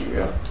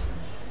ფარგლებშია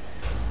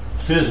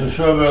ღვთის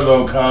მშობელო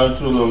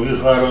ქალწულო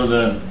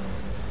ვიხარო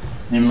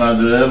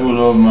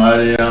იმადლებულო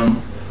მარიამ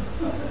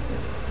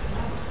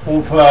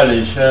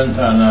უფალი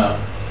შენთანა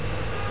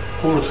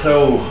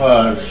კურთხეულ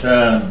ხარ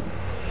შენ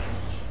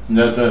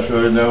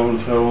ნეტაშოი და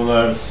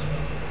ურთხეულარს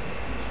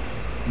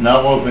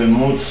ნაყოფი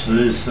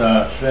მუცლისა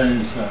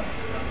შენისა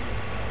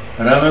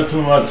რამე თუ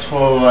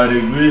მაცხოვარი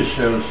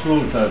გვიშევ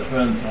სულთა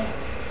ჩვენთან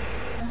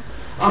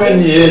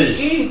ჩვენი ერის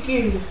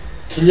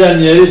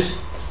თლიანი ერის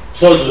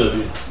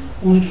ცოდვები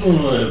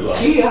ურწმუნოება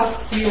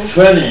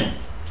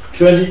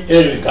ჩვენი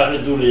ერი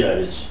გაყიდული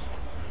არის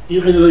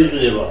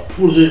იყიდება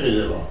ფურზე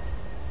იყიდება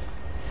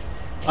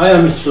აი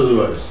ამის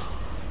ცოდვა არის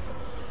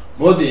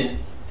მოდი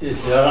ეს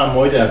რა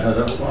მოიძახა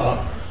და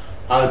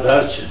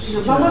დარჩეს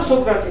მამა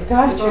სოკრატი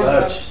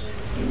დარჩეს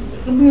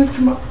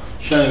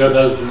შენ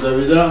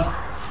გადაზრდები და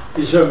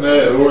ისე მე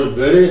როლი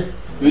ბერი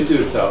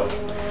ვიტვირთავ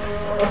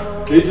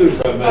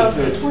მე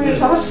თვითსვილი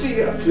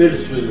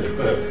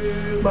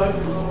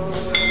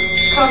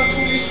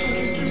ქართული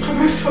სულისთვის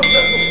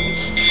ღმერთობდა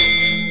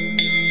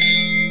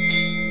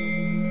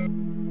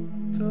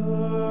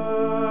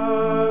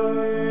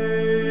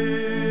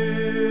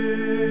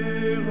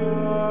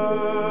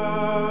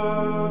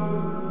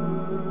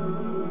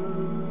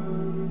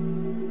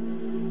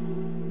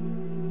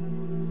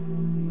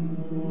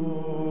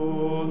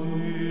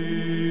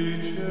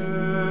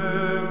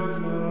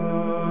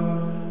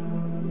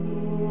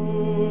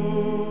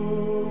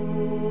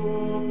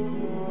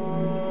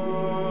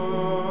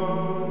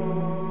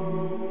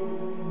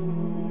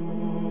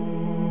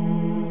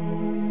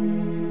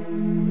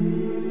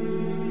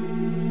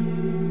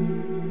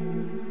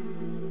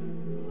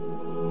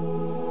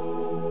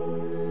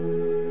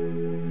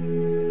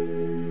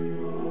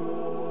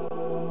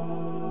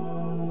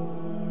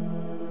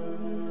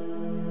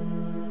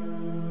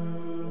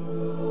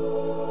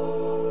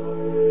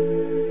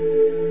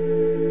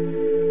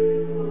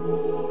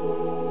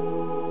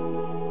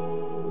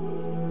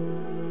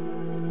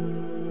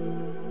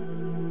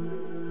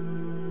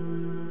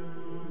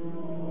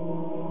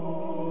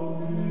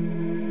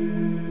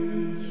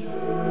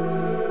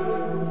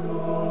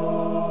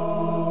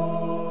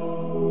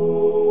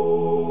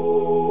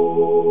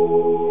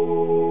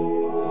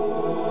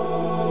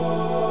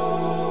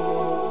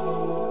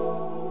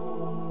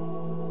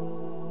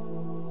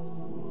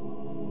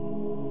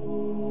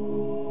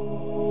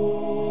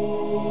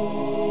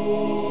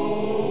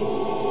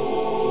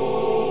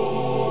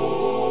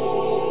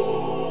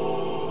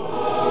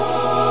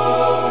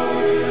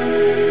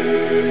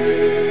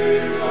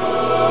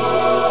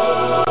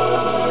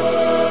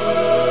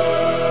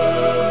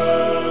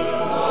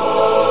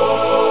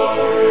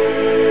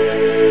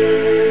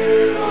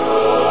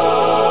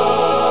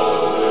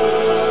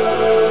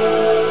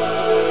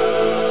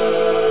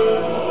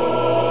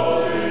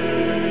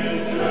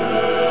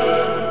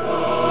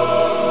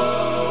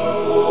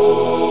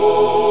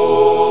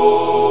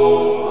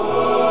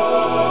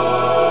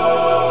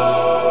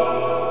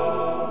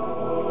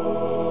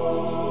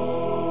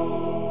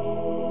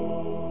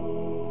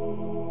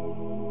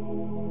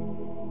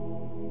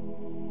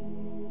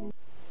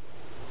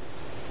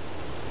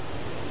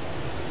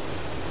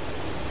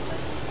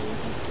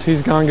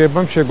ღვთის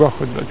განგებამ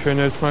შეგვახვედრა ჩვენ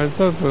ერთმანეთს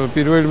და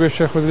პირველივე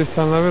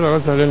შეხვედრისთანავე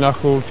რაღაც ძალიან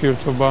ახლო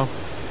ურთიერთობა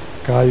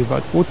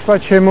გაივარდა.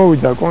 უცბად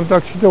შემოვიდა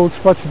კონტაქტში და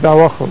უცბად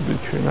დავახლოვდით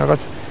ჩვენ.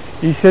 რაღაც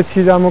ისეთი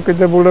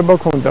დამოკიდებულება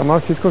ქონდა,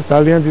 მას თითქოს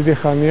ძალიან დიდი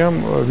ხანია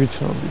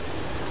ვიცნობდით.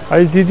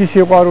 აი დიდი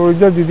სიყვარული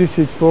და დიდი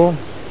სითბო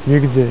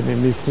მიგძენი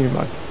მის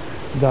მიმართ.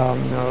 და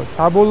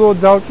საბოლოოდ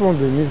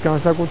დავწმუნდი მის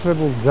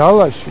განსაკუთრებულ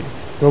ძალაში,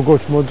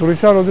 როგორც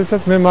მოძღვრისა,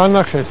 როდესაც მე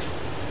მანახეს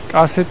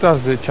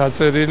კასეტაზე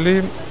ჩაწერილი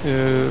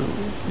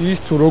ის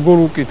თუ როგორ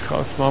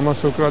უკითხავს მამა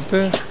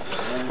სოკრატე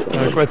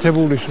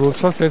კვეთებულის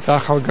როცას ერთ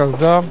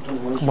ახალგაზრდა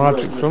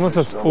მათის,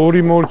 რომელსაც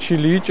ორი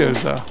მორჩილი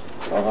იჭერდა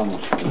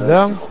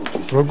და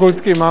როგორც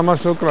კი მამა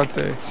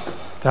სოკრატე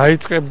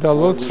დაიწყებდა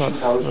ლოცვას,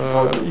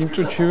 იმ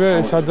წუთშივე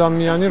ეს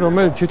ადამიანი,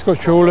 რომელიც თითქოს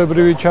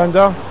ჩვეულებრივი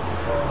ჩანდა,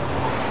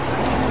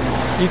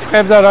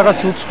 იწყებდა რაღაც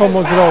უცხო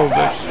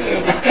მოძრაობებს.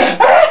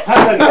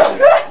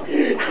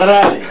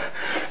 ხრალი,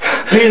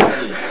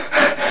 ფირფი,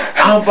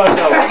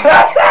 ამბატავა.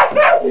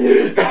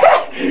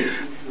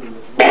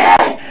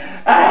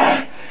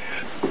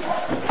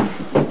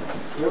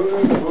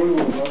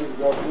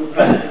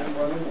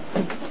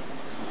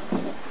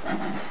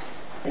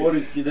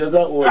 ორი კიდე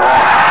და ორი.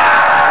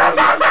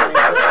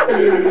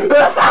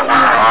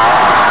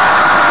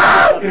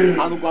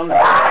 ანუ კანე.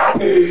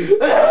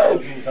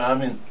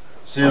 ამენ.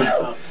 სულ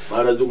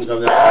მარადუკ და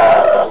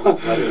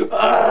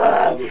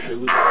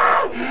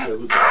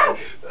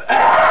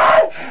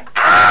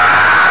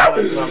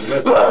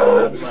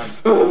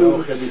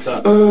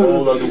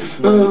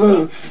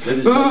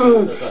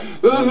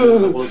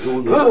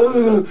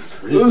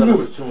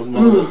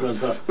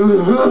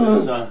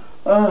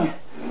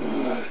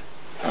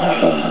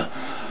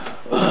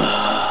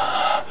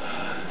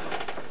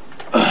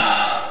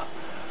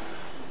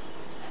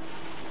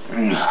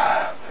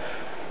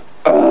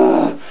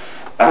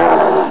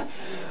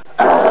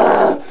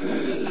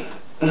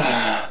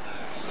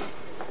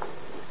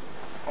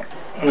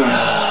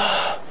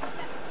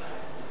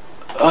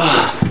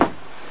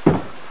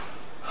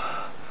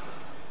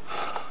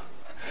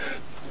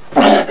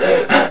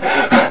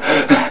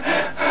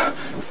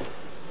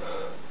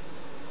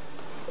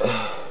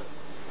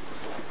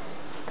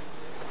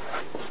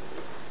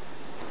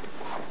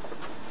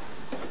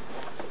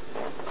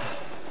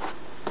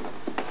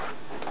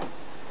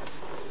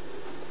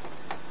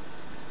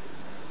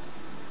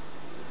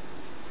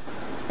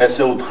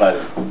ესე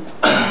უთხარი.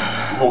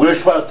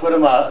 მოგეშვას თორე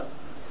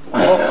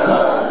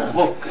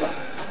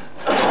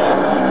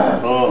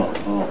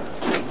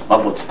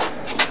აბოთ.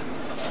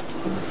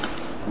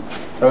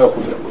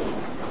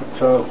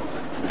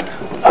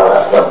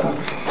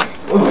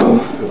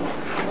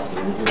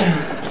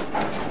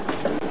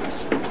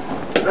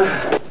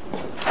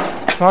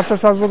 საერთო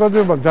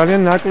საზოგადოება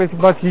ძალიან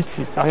ნაკლებად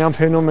იცის აი ამ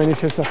ფენომენის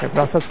შესახებ,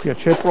 რასაც ქვია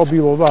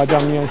შეპრობილობა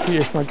ადამიანში,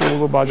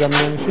 ეშმაკილობა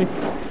ადამიანში.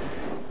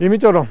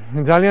 იმიტომ რომ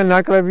ძალიან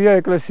ნაკლებია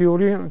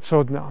ეკლესიური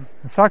ცოდნა.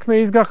 საქმე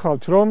ის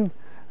გახავთ, რომ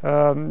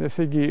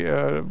ესე იგი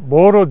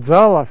ბორო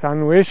ძალას,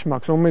 ანუ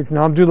ეშმაკს, რომელიც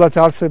ნამდვილად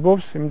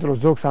არსებობს, იმიტომ რომ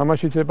ზოგს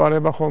ამაშიც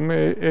ეპარება ხოლმე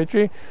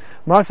ეჭვი,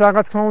 მას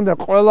რა თქმა უნდა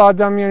ყველა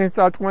ადამიანის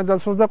წარწმედა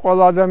სურს და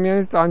ყველა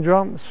ადამიანის ტანჯვა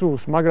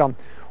სურს, მაგრამ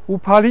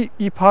უფალი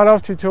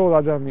იფარავს თითოეულ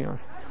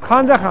ადამიანს.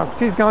 ხანდახან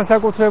ღვთის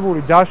განსაკუთრებული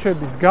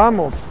დაშვების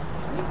გამო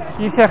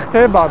ისე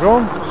ხდება,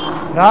 რომ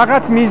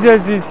რაღაც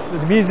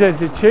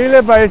მიზეზით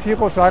შეიძლება ეს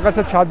იყოს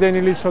რაღაცა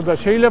ჩადენილი ცოდა,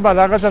 შეიძლება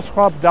რაღაცა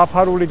სხვა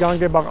დაფარული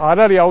განგება არ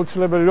არის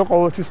აუცილებელი, რომ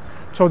ყოველთვის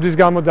ცოდის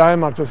გამო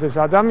დაემართოს ეს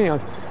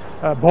ადამიანს.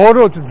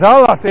 ბოროტ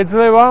ძალას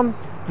ეძლევა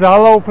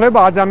ძალაუფლება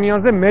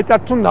ადამიანზე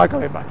მეტად თუ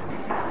ნაკლებად.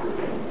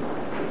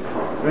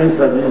 ეს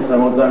საძინის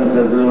ამოდანის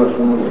ეძლევა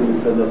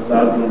შემოსილისა და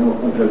საერთო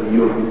მოხუნთა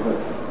გიორგისა.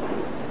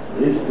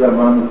 ის და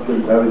მამის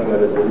დავით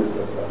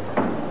გარებელისა.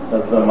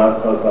 და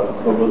მართალთა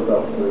ხობოთა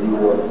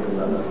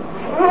იუორკინა.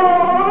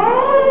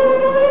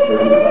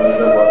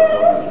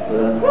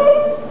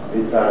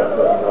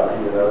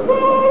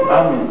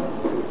 Аминь.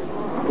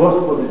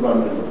 Господи,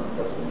 Аминь.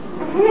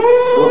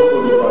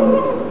 Господи,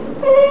 Аминь.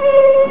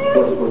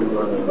 Господи,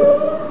 Аминь.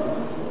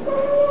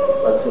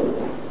 Спасибо.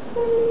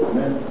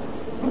 Аминь.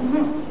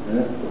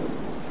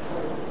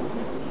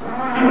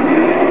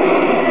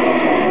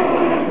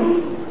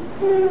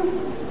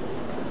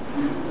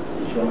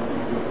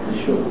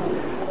 Еще.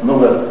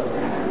 Много.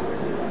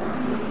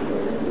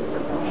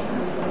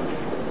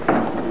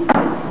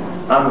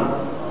 Аминь.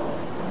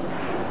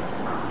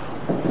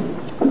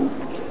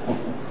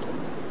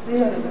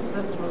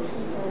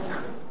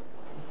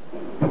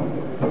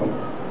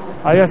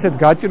 აი ასეთ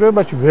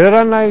გაჭირვებაში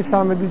ვერანაირი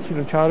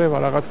სამედიცინო ჩარევა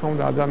რა თქმა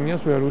უნდა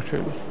ადამიანს ვერ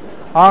უშელის.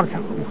 აქ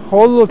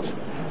მხოლოდ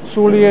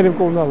სულიერი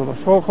მკურნალობა,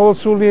 მხოლოდ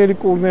სულიერი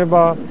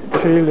კურნება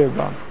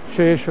შეიძლება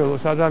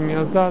შეეშველოს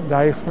ადამიანს და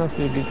დაიხსნას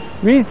იგი.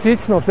 ვინც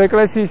იცნობს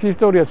ეკლესიის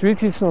ისტორიას, ვინც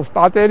იცნობს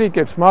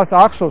პატერიკებს, მას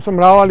ახსოვს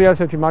მრავალი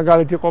ასეთი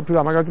მაგალითი ყოფილა,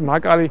 მაგალითად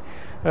მაკარი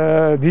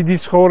დიდი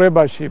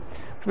ცხოვრებაში.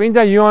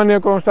 წმინდა იოანე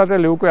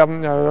კონსტანტელი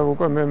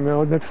უკვე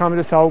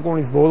მე-19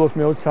 საუკუნის ბოლოს,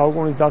 მე-20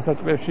 საუკუნის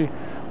დასაწყისში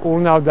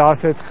კურნავდა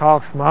ასეთ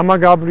ხალხს, მამა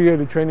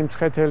გაბრიელი ჩვენი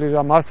მცხეთელი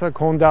და მას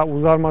ჰქონდა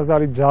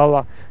უზარმაზარი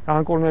ძალა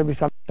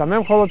განკურნებისა. და მე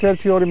მხოლოდ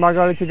 1-2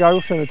 მაგალითი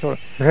გავიხსენე, თორე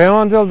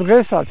დღევანდელ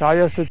დღესაც აი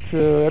ასეთ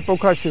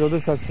ეპოქაში,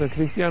 როდესაც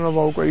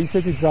ქრისტიანობა უკვე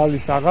ისეთი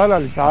ძალის აღარ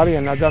არის,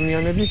 არიან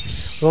ადამიანები,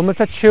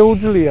 რომელთაც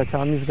შეუძლიათ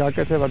ამის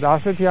გაკეთება და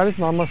ასეთი არის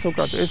მამა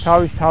სოკრატე. ეს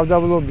თავის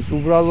თავდაბლობის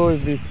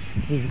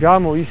უბრალოების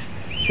გამო ის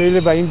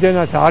შეიძლება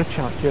იმდენად არ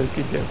ჩანს ჯერ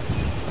კიდევ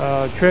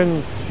ჩვენ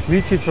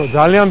ვიცით რომ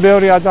ძალიან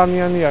ბევრი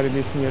ადამიანი არის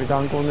მის მიერ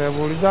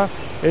განკურნებული და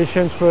ეს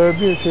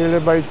შემთხვევები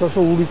შეიძლება ითქვას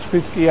რომ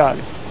ურიცხვით კი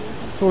არის.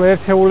 სულ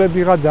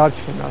ერთეულებიღა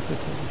დარჩენ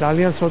ასეთი.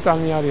 ძალიან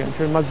ცოტანი არიან.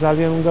 ჩვენ მათ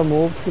ძალიან უნდა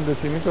მოუფრთხილდეთ,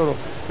 იმიტომ რომ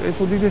ეს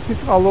უდიდესი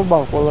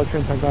წყალობაა ყველა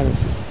ჩვენთან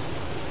განესის.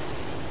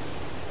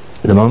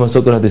 და მამა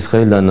სოკრატის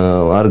ხელიდან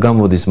არ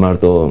გამოდის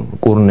მარტო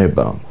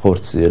კურნება,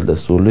 ხორციელი და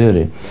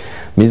სულიერი,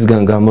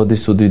 მისგან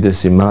გამოდის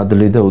უდიდესი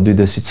მადლი და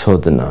უდიდესი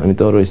ცოდნა,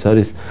 იმიტომ რომ ის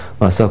არის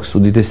მას აქვს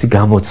უდიდესი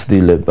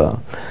გამოცდილება,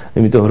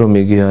 იმიტომ რომ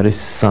იგი არის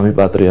სამი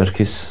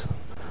პატრიარქის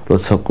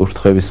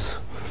ლოცვა-კურთხევის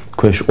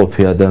ქვეშ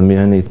ყოფი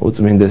ადამიანი,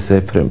 უწმინდეს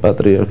ეფრემ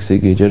პატრიარქს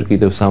იგი ჯერ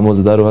კიდევ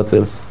 68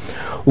 წელს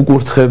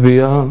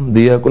უკურთხებია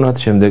დიაკვნად,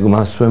 შემდეგ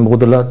მასვე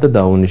მღვდლად და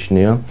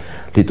დაუნიშნია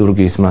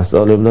ლიტურგიის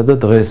მასწავლებლად და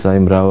დღეს აი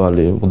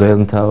მრავალი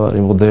მღვდელმთავარი,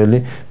 მღვდელი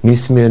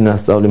მის მიერ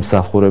ნასწავლი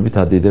მსახურებით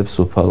ადიდებს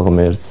უფალ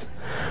ღმერთს.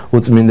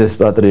 უწმინდეს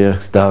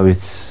პატრიარქს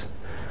დავითს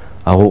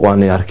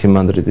აღუყვანი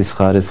არქიმანდრიტის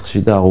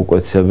ხარისხში და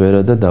აღუკვეცია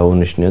ბერად და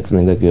დაუნიშნია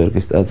წმინდა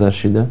გიორგის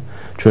ტაძარში და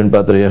ჩვენ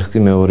პატრიარქი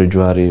მეორე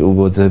ჯვარი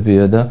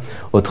უბოძებია და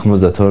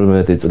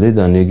 92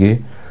 წლიდან იგი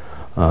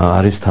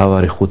არის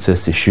თავარი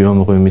ხუცესი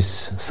შიომღვიმის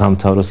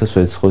სამთავროს და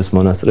სვეტიცხოვის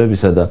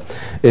მონასტრებისა და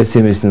ეს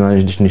იმის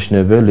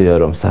ნიშნებელია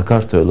რომ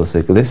საქართველოს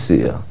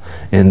ეკლესია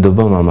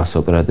ენდობა მამა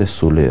სოკრატეს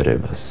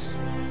სულიერებას.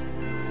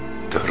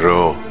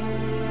 დრო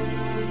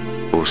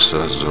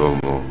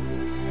უსაზომო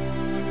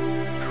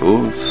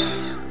თუს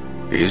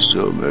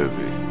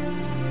იზომები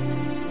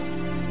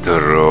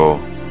დრო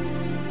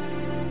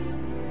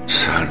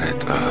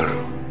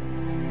სანეტარო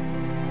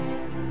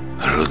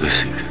როდეს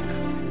იქნება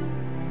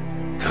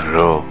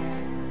დრო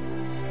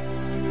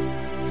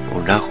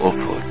უნდა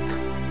ყოფოთ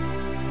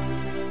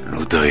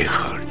ნუ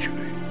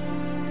დაიხარჯვი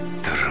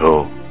დრო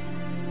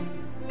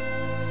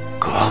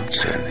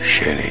განცენ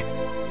შენი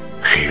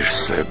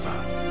ღირსება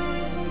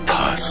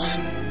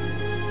ფასი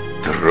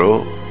დრო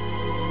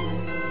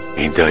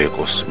მინდა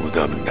იყოს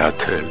მუდამ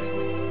ნათელი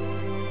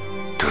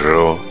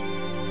დრო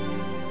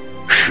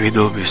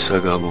შვიდობისა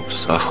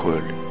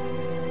გამომსახველი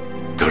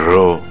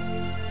დრო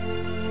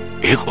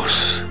იყოს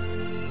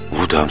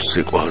მუდამ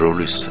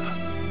სიყვარულისა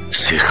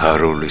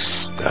სიხარულის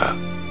და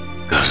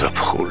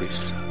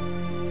გაზაფხულისა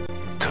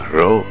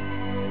დრო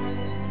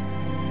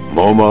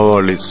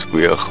მომავალიც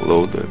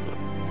გვიახლოვდება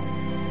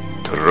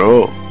დრო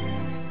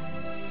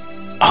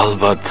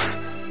ალბათ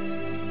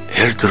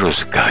ერთ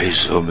დროს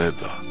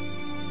გაიზომება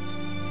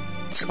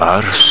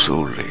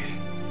წარსული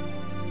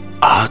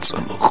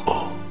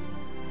აწმყო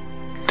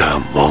და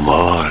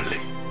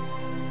მომავალი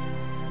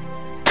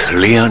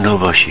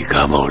თლიანობაში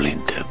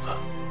გამოვლინდება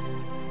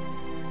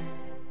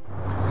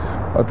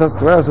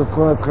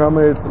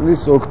 1999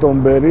 წლის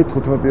ოქტომბერი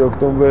 15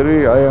 ოქტომბერი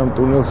აი ამ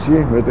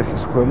ტუნელში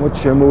მეტეხის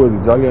ქვემოთ შემოვედი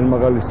ძალიან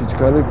მაღალი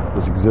სიჩქარით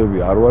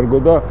გზები არ ვარგო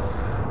და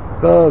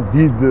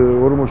დიდ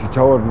ორმოში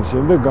ჩავარდნის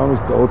შემდეგ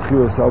გამოსცა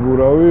 4-ვე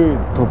საბურავი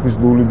თოფის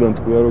ლულიდან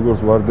ტყვია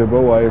როგორც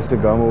ვარდებაო აი ესე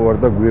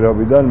გამოვარდა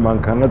გვირაბიდან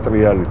მანქანა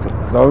ტრიალითო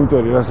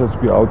დავიმტვერი რასაც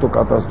ქვია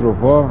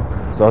ავტოკატასტროფა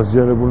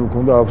დაზიანებული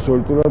მქონდა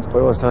აბსოლუტურად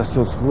ყველა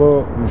სასიცოცხლო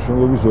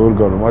მნიშვნელობის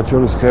ორგანო მათ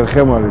შორის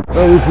ხერხემალი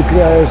და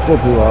ვიფიქრე აი ეს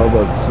ყოფილა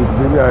ალბათ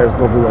სიბნელე აი ეს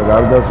ყოფილა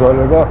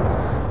გარდაცვალება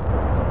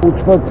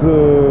უცბად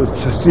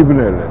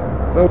სიბნელე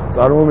და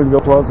წარმომიდგა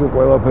თვალწინ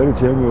ყველაფერი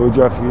ჩემი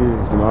ოჯახი,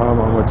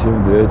 მამა, ჩემი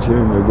დედა,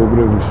 ჩემი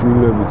მეგობრები,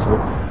 შვილები,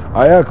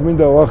 აი აქ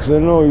მინდა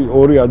ვახსენო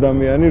ორი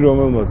ადამიანი,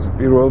 რომელმაც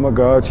პირველმა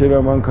გააჩერა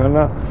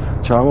მანქანა,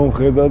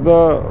 ჩამომხედა და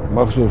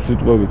მახსოვს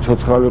სიტყვები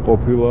ცოცხალი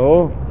ყოფილაო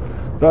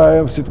და აი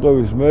ამ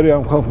სიტყვების მერე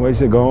ამ ხალხმა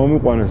ისე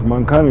გამომიყვანეს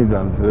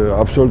მანქანიდან,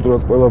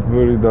 აბსოლუტურად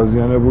ყველაფერი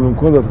დაზიანებული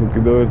მქონდა, თქო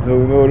კიდევ ერთხელ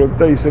ვიმეორებ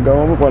და ისე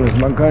გამომიყვანეს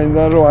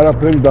მანქანიდან, რომ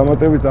არაფერი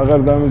დამატებით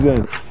აღარ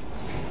დამიზიანეს.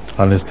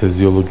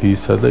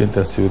 ანესთეზიოლოგიისა და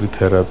ინტენსიური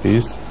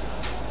თერაპიის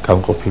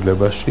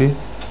განყოფილებაში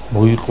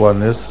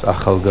მოიყვანეს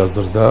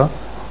ახალგაზრდა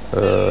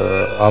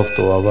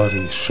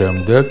ავტოავარიის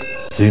შემდეგ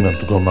ძიმე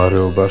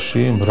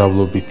მდგომარეობაში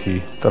მრავლობითი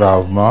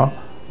ტრავმა,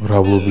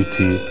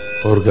 მრავლობითი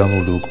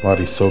ორგანული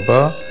უკმარისობა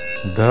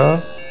და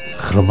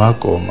ღრმა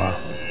კომა.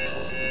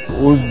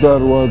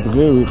 28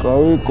 დღე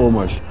ვიყავი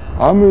კომაში.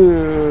 ამ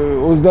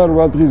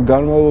 28 დღის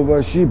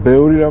განმავლობაში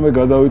ბევრი რამე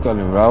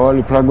გადავიტანე,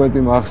 მრავალი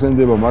ფრაგმენტი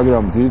მახსენდება,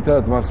 მაგრამ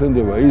ძირითადად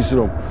მახსენდება ის,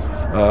 რომ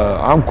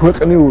ამ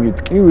ქვეყნიური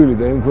ტკივილი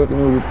და იმ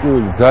ქვეყნიური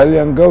ტკივილი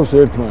ძალიან გავს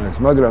ერთმანეთს,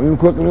 მაგრამ იმ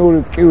ქვეყნიური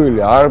ტკივილი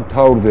არ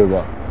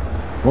მთავრდება.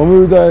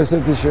 მომივიდა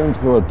ესეთი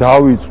შემთხვევა,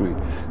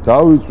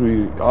 დავიწვი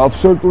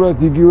აბსოლუტურად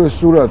იგივე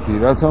სურათი,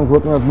 რაც ამ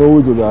ქვეყნად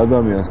მოვიდოდა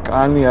ადამიანს,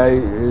 კანი აი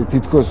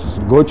თითქოს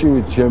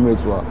გოჭივით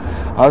შემეწვა.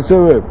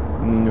 ასევე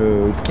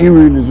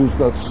ტკივილი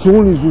ზუსტად,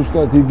 სუნი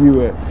ზუსტად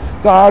იგივე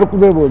და არ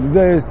ყვდებოდი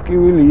და ეს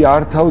ტკივილი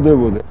არ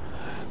თავდებოდა.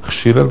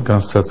 ხშირად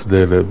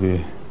განსაცდელები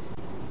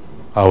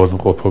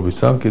ავადმყოფობის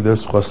ან კიდევ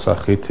სხვა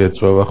სახით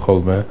ეწვევა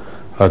ხოლმე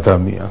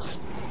ადამიანს.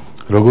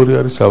 როგორი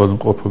არის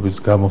ავადმყოფობის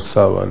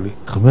გამოსავალი?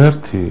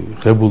 ღმერთი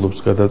ღებულობს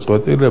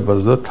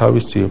გადაწყვეტილებას და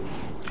თავისი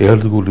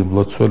ერთგული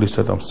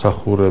მლოცველისა და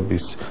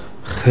მსახურების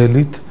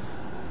ხელით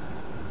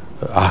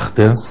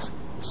ახდენს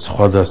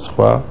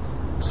სხვადასხვა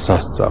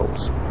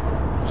სასწაულს.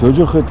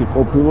 ოჯახეთი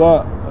ყოფილა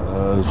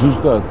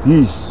ზუსტად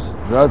ის,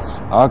 რაც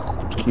აქვს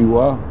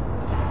ტკივა,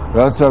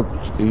 რაც აქვს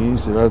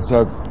წყლის, რაც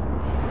აქვს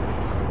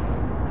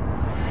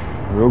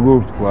როგორ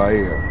თქვა, აი,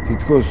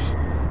 თითქოს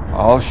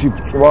ალში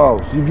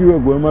წვავს, იგივე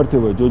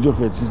გვემართება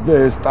ჯოჯოხეთს და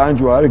ეს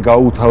ტანჯვა არის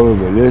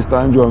გაუთავებელი. ეს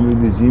ტანჯვა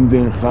მიდის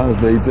იმდენ ხანს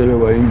და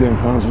იწერება იმდენ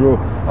ხანს, რომ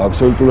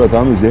აბსოლუტურად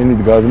ამის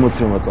ზენით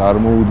გადმოცემა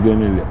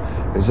წარმოუდგენელია.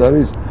 ეს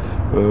არის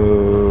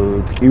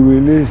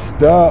ტკივილის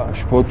და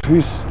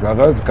შფოთვის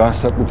რაღაც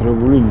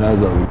განსაკუთრებული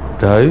ნაზავი.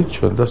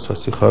 დაიჩვენ და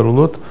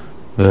სასიხარულოდ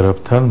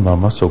მერაბთან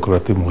მამა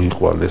სოკრატე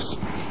მოიყვანეს.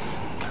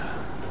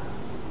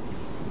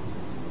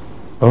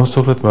 მამა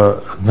სოკრატმა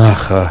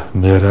ნახა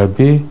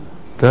მერაბი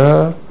და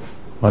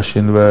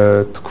მაშინვე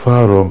თქვა,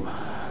 რომ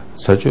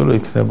საჭირო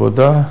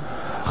იქნებოდა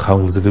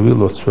ხანგრძლივი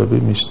ლოცვები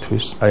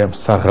მისთვის. აი ამ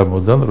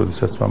საღამოდან,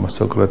 როდესაც მამა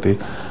სოკრატე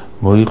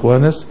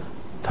მოიყვანეს,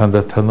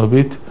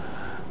 თანდათანობით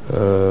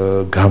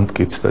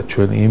გამტკიცდა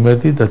ჩვენი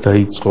იმედი და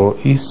დაიწყო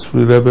ის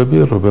ცვლილებები,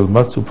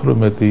 რომელმაც უფრო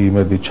მეტი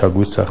იმედი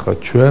ჩაგვისახა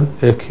ჩვენ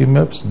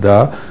ექიმებს და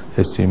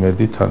ეს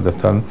იმედი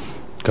თანდათან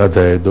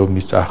გადაედო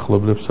მის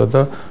ახლობლებსა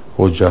და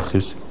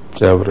ოჯახის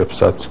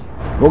წევრებსაც.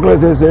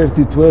 მოკლედ ეს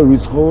ერთი თვე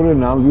ვიცხოვრე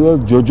ნამდვილად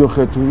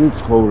ჯოჯოხეთური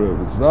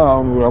ცხოვრებით და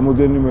ამ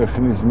რამოდენიმე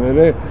ხნის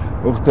მერე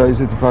მოხდა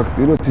ისეთი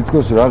ფაქტი, რომ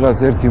თითქოს რაღაც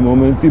ერთი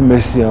მომენტი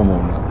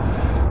მესიამოვნა.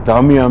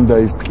 დამიამდა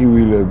ის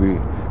ტკივილები,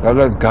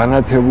 რაღაც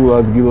განათებულ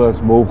ადგილას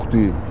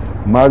მოვხვდი,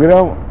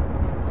 მაგრამ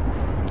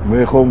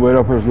მე ხომ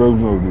ვერაფერს ვერ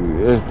ვგრძნობდი.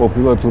 ეს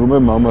ყოფილა თურმე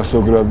მამა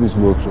სოკრატის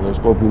ლოცვა, ეს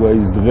ყოფილა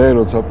ის დღე,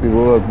 როცა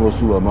პირველად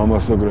მოსულა მამა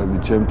სოკრატე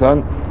ჩემთან,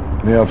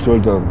 მე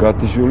აბსოლუტურად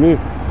გათიშული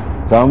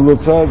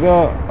დამლოცა და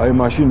აი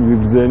მაშინ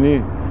ვიგრძენი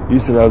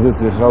ის, რაზეც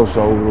ახლა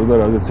ვსაუბრობ და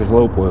რაზეც ახლა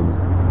ვყვები.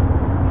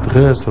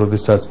 დღეს,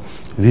 როდესაც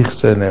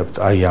ვიხსენებთ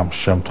აი ამ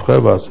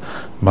შემთხვევას,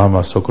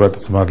 მამა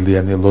სოკრატეს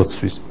მადლიანი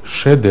ლოცვის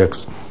შედეგს,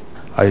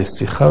 აი ეს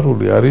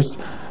სიხარული არის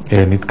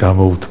ენით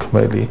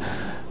გამოუთქმელი.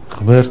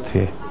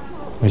 ღმერთი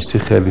მისი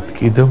ხელით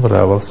კიდევ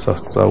მრავალ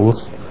სასწაულს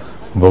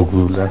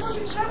მოგვივლენს.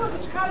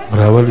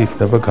 მრავალი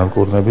იქნება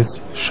განკურნების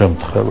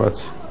შემთხვევაც.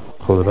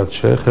 ხოლო რაც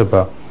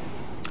შეეხება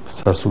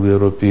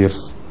სასულიერო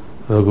პირს,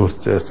 როგორც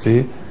წესი,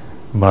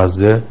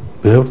 მასზე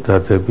ბევრ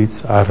დადებიც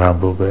არ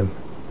ამბობენ.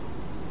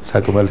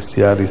 საკმარისი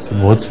არის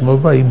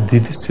მოწმობა იმ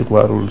დიდი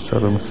სიყვარულისა,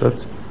 რომელსაც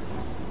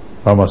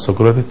მამა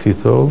სოკრატე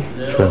თითოეულ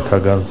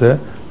ჩვენთაგანზე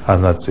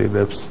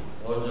ანაწილებს.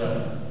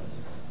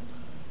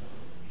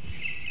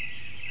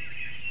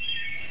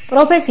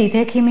 პროფესიით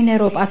ექიმი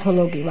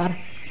ნეიროპათოლოგი ვარ.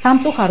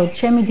 სამწუხაროდ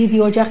ჩემი დიდი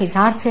ოჯახის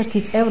არც ერთი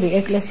წევრი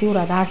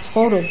ეკლესიურად არ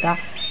ცხოვრობდა,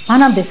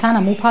 მანამდე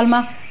სანამ უფალმა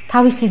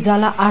თავისი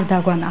ძალა არ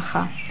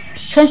დაგვანახა.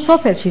 ჩვენ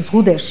სოფელში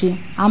ზღუდერში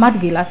ამ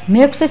ადგილას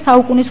მე-6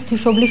 საუკუნის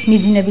ღვთისმშობლის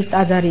მიძინების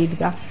ტაძარი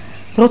იდგა.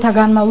 დროთა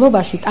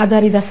განმავლობაში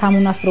ტაძარი და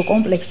სამონასტრო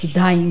კომპლექსი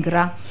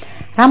დაინგრა.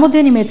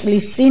 რამოდენიმე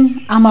წლის წინ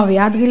ამავე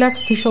ადგილას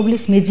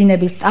ღვთისმშობლის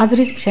მიძინების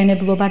ტაძრის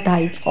მშენებლობა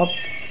დაიწყო.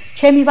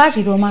 ჩემი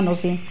ვაჟი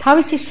რომანოზი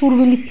თავისი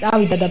სურვილით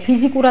წავიდა და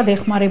ფიზიკურად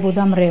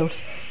ეხმარებოდა მრევლს.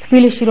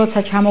 თბილისში როცა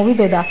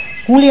ჩამოვიდოდა,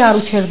 გული არ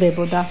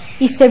უჩერდებოდა,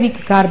 ისევ იქ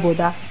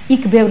გარბოდა.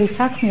 იქ ბევრი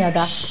საქმეა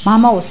და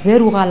მამაოს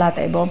ვერ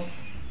უღალატებო.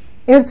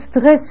 ერთ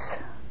დღეს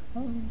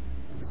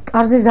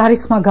კარზე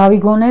ზარისხმა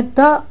გავიგონეთ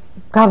და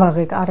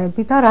გავაღე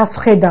კარები და რას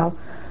ხედავ.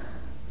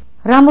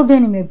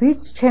 რამოდენიმე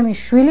ბიჭს ჩემი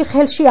შვილი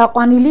ხელში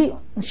აყვანილი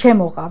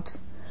შემოყავთ.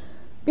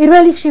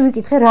 პირველ რიგში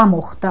ვიკითხე რა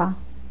მოხდა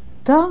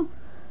და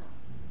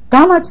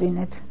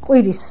დამაწვინეთ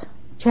ყვირის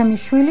ჩემი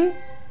შვილი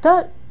და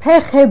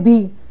ფეხები.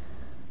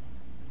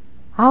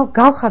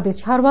 გავხადეთ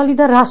ჩარვალი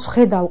და რას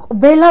ხედავ,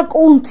 ყველა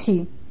კუნთი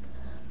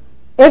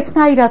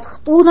ერთნაირად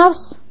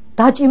ხტუნავს,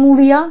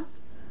 დაჭიმულია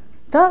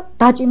და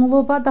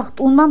დაჭიმულობა და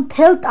ხტუნმა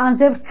მთელ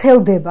ტანზე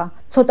ვრცელდება.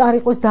 ცოტა არ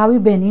იყოს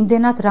დავიბენ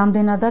იმდენად,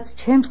 რამდენადაც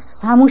ჩემს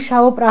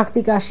სამუშაო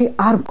პრაქტიკაში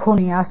არ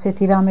მქონია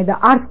ასეთი რამე და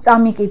არც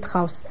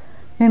წამიკითხავს.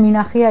 მე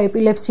მინახია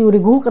ეპილეფსიური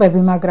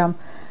გულყრები, მაგრამ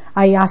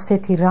აი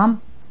ასეთი რამ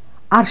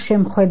არ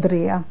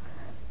შემხვედრია.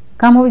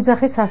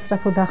 გამოვიძახე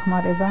სასწრაფო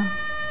დახმარება,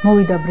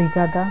 მოვიდა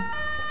ბრიგადა.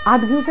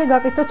 ადგილზე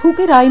გაკეთდა, თუ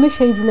კი რაიმე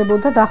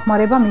შეიძლებოდა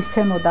დახმარება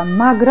მისცემოდა,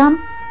 მაგრამ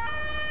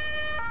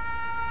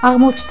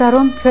აღმოჩნდა,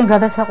 რომ ჩვენ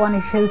გადასაყვანი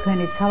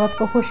შევიფენით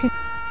საავადმყოფოში.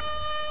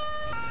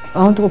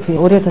 ავადმყოფი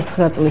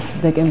 2009 წლის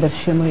დეკემბერში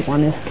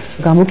შემოიყვანეს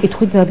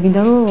გამოკითხვით, რადგან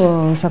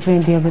რომ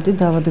შაქრიანი დიაბეტით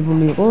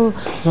დაავადებული იყო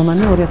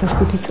რომანი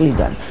 2005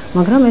 წლიდან.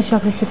 მაგრამ ეს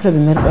შაქრის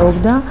ციფრები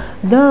მერყეობდა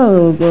და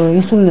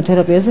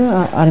ინსულინოთერაპიაზე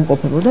არ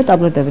იმყოფებოდა,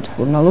 ტაბლეტებით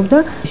მკურნალობდა.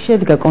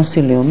 შედგა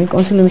კონსილიუმი.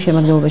 კონსილიუმის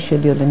შემადგენლობაში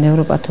შედიოდნენ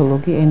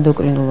ნეიროპათოლოგი,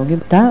 ენდოკრინოლოგი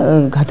და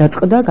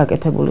გადაწყდა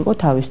გაკეთებულიყო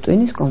თავის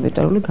ტვინის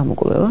კომპიუტერული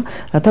გამოკვლევა,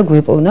 რათა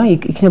გვეპოვნა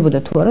იქნებოდა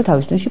თუ არა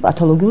თავის ტვინში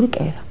პათოლოგიური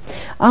კერა.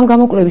 ამ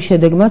გამოკვლევის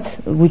შედეგმაც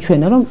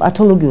გვიჩვენა, რომ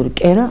პათოლოგიური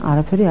კერა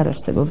არაფერი არ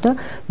არსებობდა.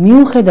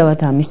 მიუხედავად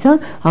ამისა,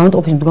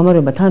 ავადმყოფის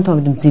მდგომარეობა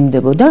თანდათანობით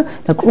მძიმდებოდა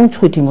და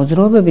კრუნჩხვითი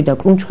მოძრაობები და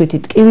კრუნჩხვითი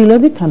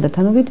ტკივილები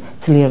თანდათანობით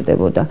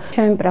ძლიერდებოდა.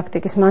 ჩემი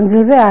პრაქტიკის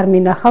მანძილზე არ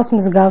მინახავს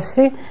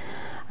მსგავსი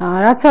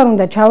რაც არ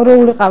უნდა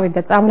ჩავრეულიყავით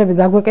და წამლები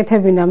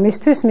გაგვეკეთებინა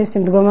მისთვის, მისი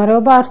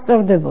მდგომარეობა არ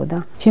სწორდებოდა.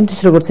 ჩემთვის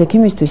როგორც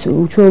ექიმისთვის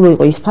უჩვეულო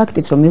იყო ის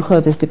ფაქტიც, რომ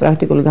მიუხედავად ესეთი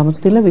პრაქტიკული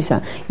გამოცდილებისა,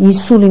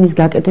 ინსულინის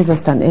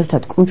გაკეთებასთან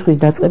ერთად კუნჩხვის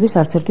დაწყების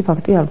არც ერთი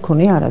ფაქტი არ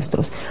მქონია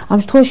არასდროს. ამ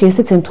შემთხვევაში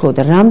ესეც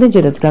ემთხვეოდა,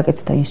 რამდენჯერაც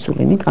გაკეთდა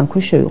ინსულინი,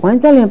 კანქვეშ შევიყო, ან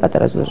ძალიან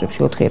პატარა ზვერებში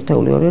 4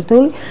 ერთეული, 2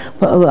 ერთეული,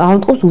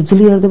 ავადმყოფს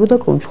უძლიერდებოდა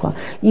კუნჩხვა.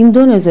 იმ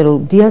დონეზე, რომ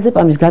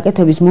დიაზეპამის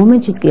გაკეთების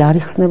მომენტშიც კი არ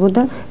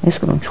იხსნებოდა ეს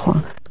კუნჩხვა.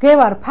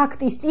 დგევარ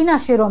ფაქტის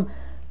წინაშე, რომ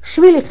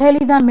შვილი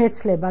ხელიდან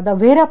მეცლება და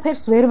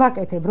ვერაფერს ვერ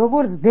ვაკეთებ,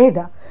 როგორც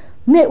დედა.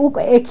 მე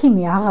უკვე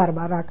ექიმი აღარ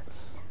ვარ აქ.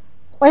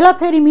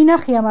 ყველაფერი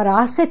მინახია, მაგრამ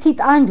ასეთი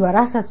ტანჯვა,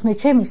 რასაც მე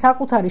ჩემი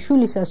საკუთარი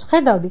შვილისას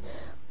ვხედავდი,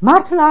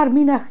 მართლა არ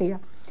მინახია.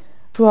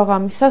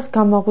 შუაღამისას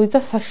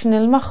გამოღვიძა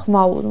საშინელმა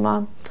ხმაურმა,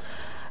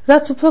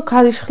 რაც უფრო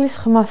ქარიშხლის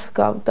ხმას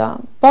გავდა.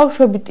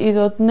 ბავშვები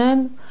ტიროდნენ.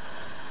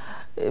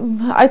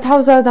 აი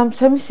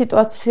თავზარდამცემი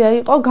სიტუაცია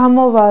იყო,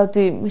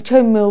 გამოვადი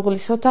ჩემი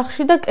მეუღლის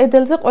ოთახში და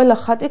კედელზე ყველა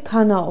ხატი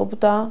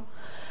ქანაობდა.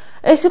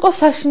 ეს იყო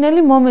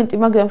საშინელი მომენტი,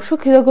 მაგრამ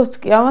შუქი როგორც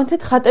კი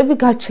ავანთეთ, ხატები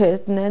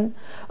გაჩერდნენ.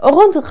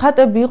 ოღონდ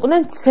ხატები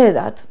იყვნენ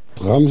ცერად.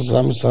 ღამის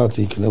 3 საათი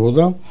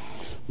იქნებოდა.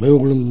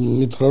 მეუღლე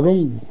მითხრა, რომ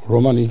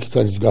რომანი იქით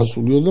არის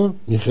გასულიო და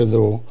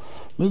მიხედავ.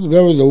 მეც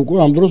გავიდა უკვე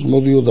ამ დროს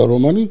მოდიოდა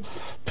რომანი,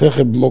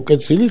 ფეხები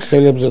მოკეცილი,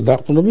 ხელებზე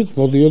დაყრდნობით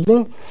მოდიოდა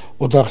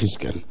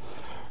ოთახისკენ.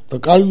 და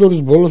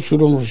კალიდორის ბოლოში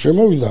რომ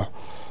შემოვიდა,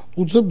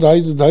 უცებ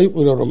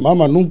დაიყვირა, რომ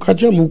მამა ნუ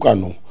კაჭა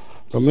მუკანო.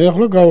 და მე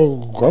ახლა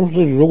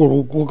გავხსნილი როგორ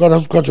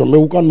უკანას ვკაჩო, მე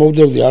უკან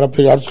მოვდევდი,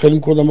 არაფერი არც ხელი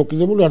მქონდა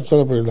მოკიდებული, არც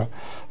არაფერი და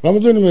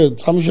რამოდენიმე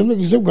წამის შემდეგ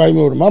ისევ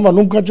გაიმეორე, მამა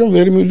ნუ კაჭა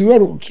ვერ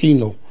მივდივარ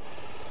წინო.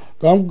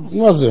 და ამ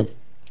იმაზე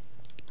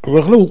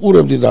ახლა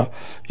უყურებდი და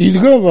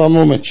იდგა ამ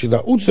მომენტში და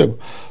უცებ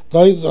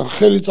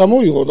ხელი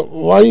წამოიღო და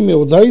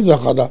ვაიმეო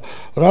დაიძახა და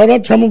რა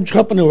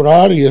ჩამომჩხაპნეო, რა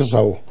არის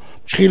ესაო,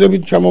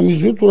 ჩხილებით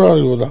ჩამომიზვიო თუ რა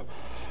არისო და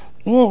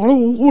ახლა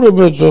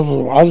უყურებდი,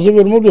 აზე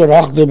ვერ მოდია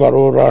რა ხდება,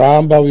 რა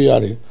ამბავი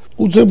არის.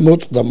 უცებ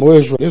მოწდა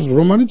მოეშვა ეს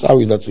რომანი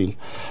წავიდა წინ.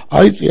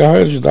 აიწია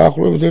აერში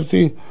დაახლოებით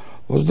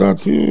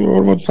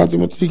 30-40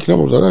 სანტიმეტრი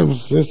იქნებოდა რა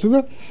ესე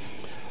და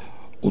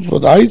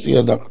უცბად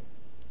აიწია და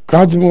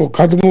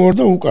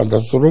გადმოვარდა უკან და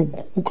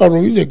უკან რო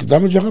ვიდექი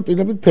დამეჯახა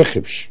პირდაპირ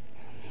ფეხებში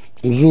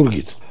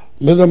ზურგით.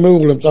 მე და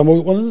მეუღლემ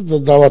წამოვიყვანეთ და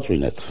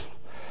დავაწვინეთ.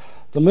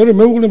 და მე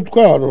მეუღლემ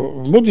თქვა, რომ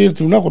მოდი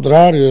ერთი ვნახოთ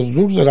რა არის ეს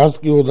ზურგზე, რას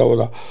ტკიოდაო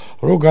და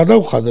რო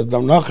გადავხადეთ და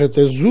ვნახეთ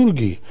ეს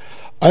ზურგი,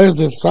 აი ეს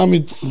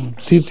 3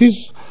 თითის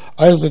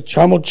აი ეს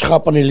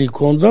ჩამოჩხაპნილი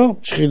ქონდა,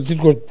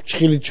 თითქოს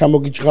ჩხილი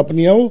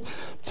ჩამოგიჩხაპნიაო,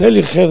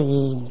 მთელი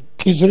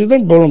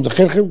კისრიდან ბოლომდე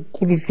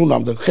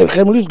კუდუსუნამდე,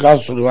 ხერხემლის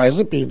გასული, აი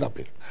ესე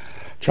პირდაპირ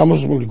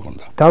ჩამოსმული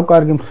ქონდა.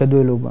 დავკარგი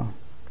მხედველობა.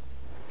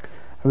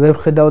 ვერ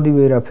ხედავდი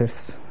ვერაფერს,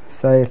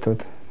 საერთოდ.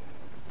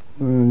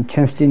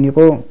 ჩემს წინ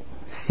იყო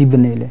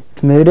სიბნელე.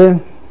 მერე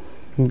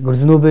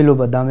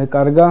გრძნობელობა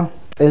დამეკარგა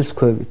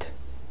წელსქვევით.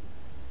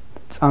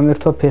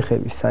 წამერთვა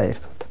ფეხები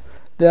საერთოდ.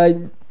 და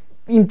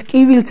იმ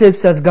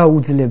ტკივილცებსაც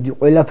გაუძლებდი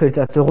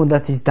ყველაფერსაც,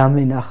 ოღონდაც ის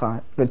დამენახა,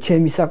 რომ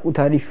ჩემი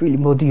საკუთარი შვილი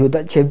მოდიოდა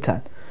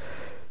ჩემთან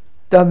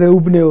და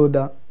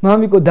მეუბნეოდა,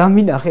 მამიკო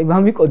დამინახე,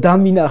 მამიკო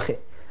დამინახე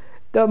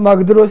და მაგ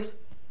დროს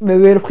მე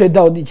ვერ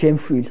ვხედავდი ჩემ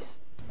შვილს.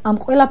 ამ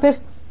ყველაფერს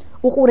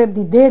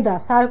უყურებდი დედა,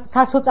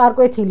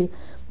 სასოწარკვეთილი,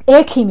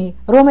 ექიმი,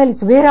 რომელიც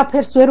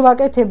ვერაფერს ვერ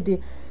ვაკეთებდი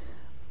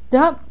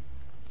და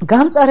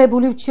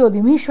გამწარებული ვჩიოდი,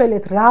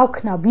 მიშველეთ რა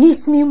ვქნა,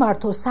 ვის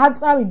მიმართო, სად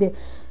წავიდე.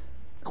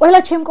 ყველა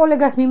ჩემ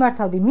კოლეგას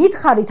მიმართავდი,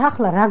 მითხარით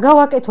ახლა რა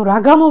გავაკეთო, რა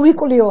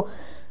გამოვიკვლიო,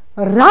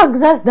 რა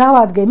გზას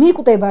დავადგე,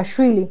 მიკვდება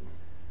შვილი.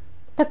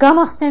 და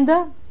გამახსენდა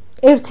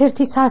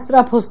ერთ-ერთი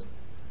სასწრაფოს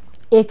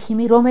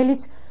ექიმი,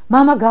 რომელიც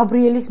მამა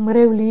გაბრიელის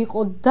მრევლი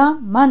იყო და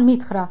მან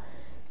მითხრა,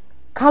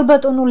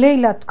 ქალბატონო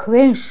ლეილა,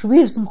 თქვენ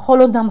შვილს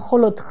მხოლოდ და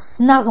მხოლოდ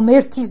ხსნა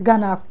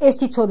ღმერთისგან აქვს, ეს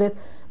იცოდეთ,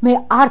 მე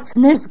არც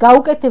ნერს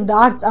გავუკეთებ და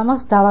არც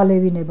ამას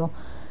დავალევინებო.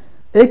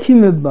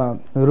 ექიმებმა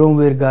რომ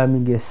ვერ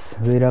გამიგეს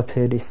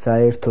ვერაფერი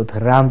საერთოდ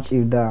რა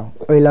მჭირდა,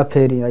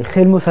 ყველაფერი, აი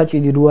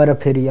ხელმოსაჭიდი რო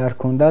არაფერი არ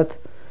ქონდათ,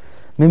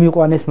 მე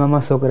მიყვანეს მამა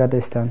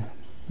სოკრატესთან.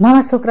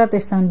 მამა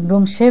სოკრატესთან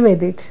რომ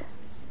შევედით,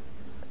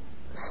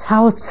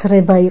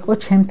 საოცრება იყო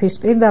ჩემთვის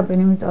პირდაპირ,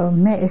 იმიტომ რომ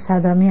მე ეს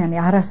ადამიანი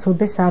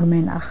არასოდეს არ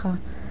მენახა.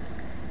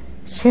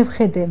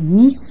 შევხედე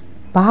მის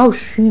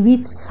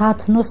ბავშვივით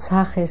სათნო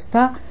სახეს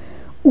და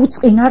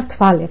უწყინარ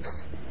თვალებს.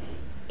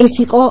 ეს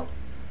იყო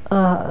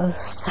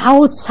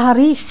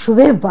საოცარი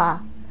შვება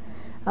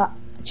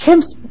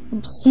ჩემს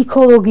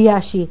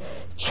ფსიქოლოგიაში,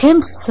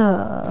 ჩემს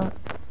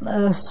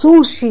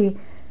სულში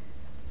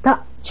და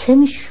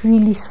ჩემი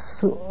შვილის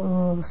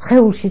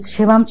სხეულშიც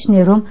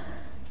შევამჩნიე, რომ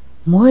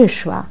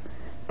მოეშვა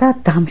და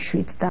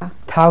დამშვიდდა.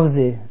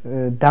 თავზე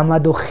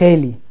დამადო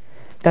ხელი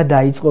და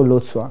დაიწყო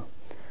ლოცვა.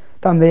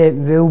 და მე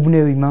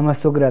ვეუბნევი მამა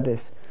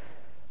სოკრატეს,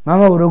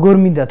 მამაო, როგორ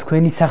მინდა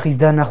თქვენი სახის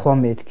დანახვა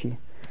მეთქი.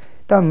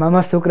 და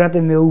მამა სოკრატე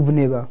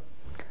მეუბნება,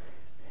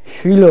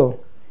 შვილო,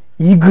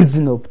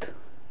 იგრძნობთ.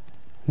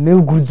 მე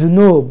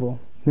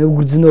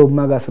ვგრძნობ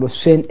მაგას, რომ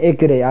შენ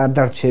ეგრე არ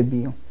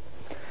დარჩებიო.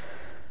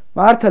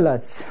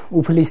 მართლაც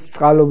უფლის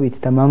წყალობით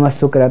და მამა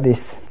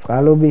სოკრატეს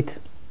წყალობით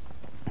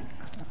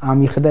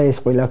ამიხდა ეს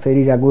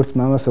ყველაფერი როგორც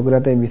მამა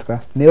სოკრატე მითხრა.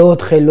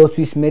 მეოთხე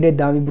ლოცვის მერე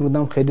დამიბრუნდა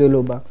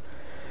მხედველობა.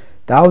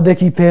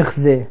 დავდექი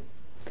ფეხზე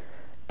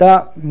და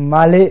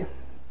მალე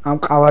ამ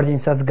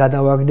ყავარჯინსაც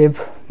გადავაგდებ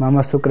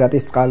მამა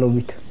სოკრატის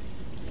წყალობით.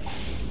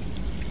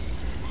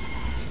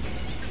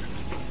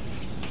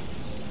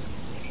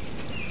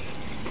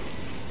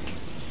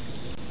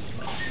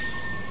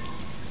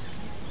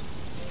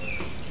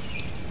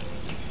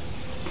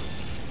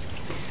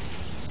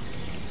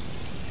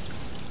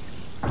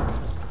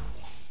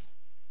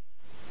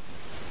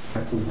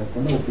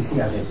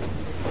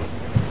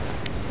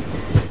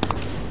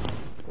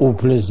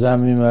 უფლისა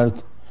მიმართ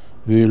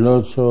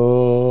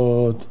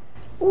ვილოცოთ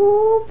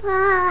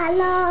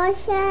უფალო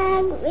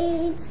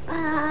შეგვიწყალე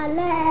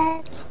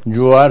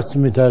ჯვარც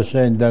მითა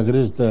შენ და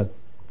ქრისტე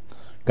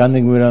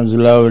განიგვირა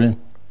მძლავრი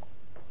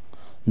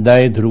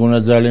დაითრგუნა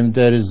ძალი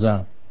მტერისა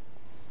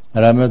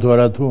რამე თუ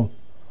არა თუ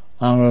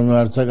ამ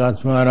მარცა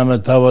კაცმა რამე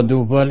თავადი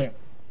უფალი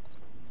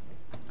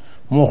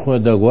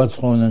მოხვედა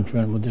გვაცხონენ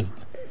ჩვენ მოდიხთ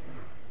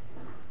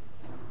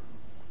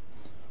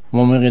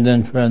მომიყიდენ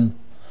ჩვენ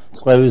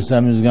წყევის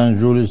სამისგან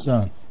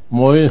ჟულისთან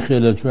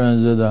მოიხილე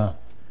ჩვენზე და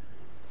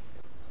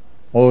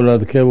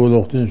ყოვლად ქებულ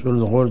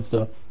ღვთისმშობლ ხორცს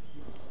და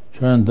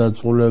ჩვენ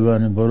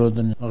დაწულებანი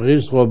ბოროტნი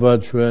ღირსღობა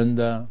ჩვენ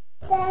და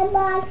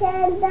დება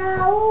შენ და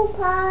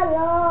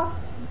უფალო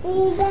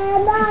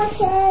დიდება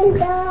შენ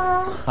და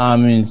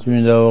ამინ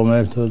წმინდა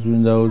ღმერთო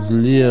წმინდა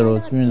უძლიერო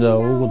წმინდა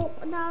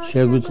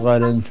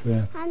შეგვიწყარენ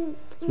ჩვენ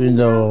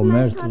წმინდა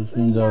ღმერთო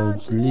წმინდა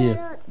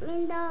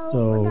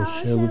უძლიერო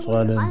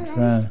შეგვიწყარენ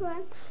ჩვენ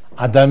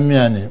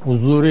ადამიანი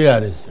უზური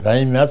არის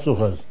რაიმე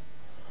აწუხებს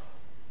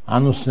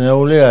ანუ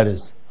სნეული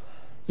არის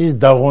ის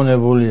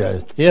დაღონებული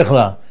არის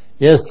ეხლა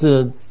ეს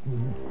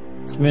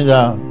წმინდა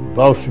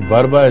ბავშვი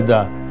ბარბარე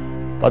და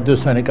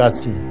პატიოსანი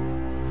კაცი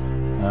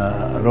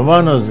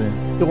რომანოზე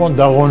იყვნენ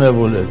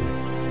დაღონებულები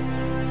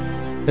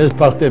ეს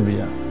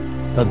ფაქტებია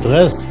და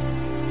დღეს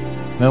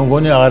მე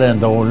მგონი აღარიან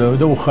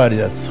დაღონებულები და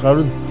უხარიათ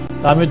სხარულ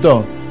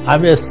ამიტომ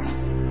ამ ეს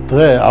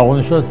დღე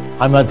აღნიშნოთ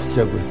ამათი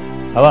ცეკვით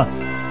აბა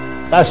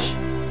ტაში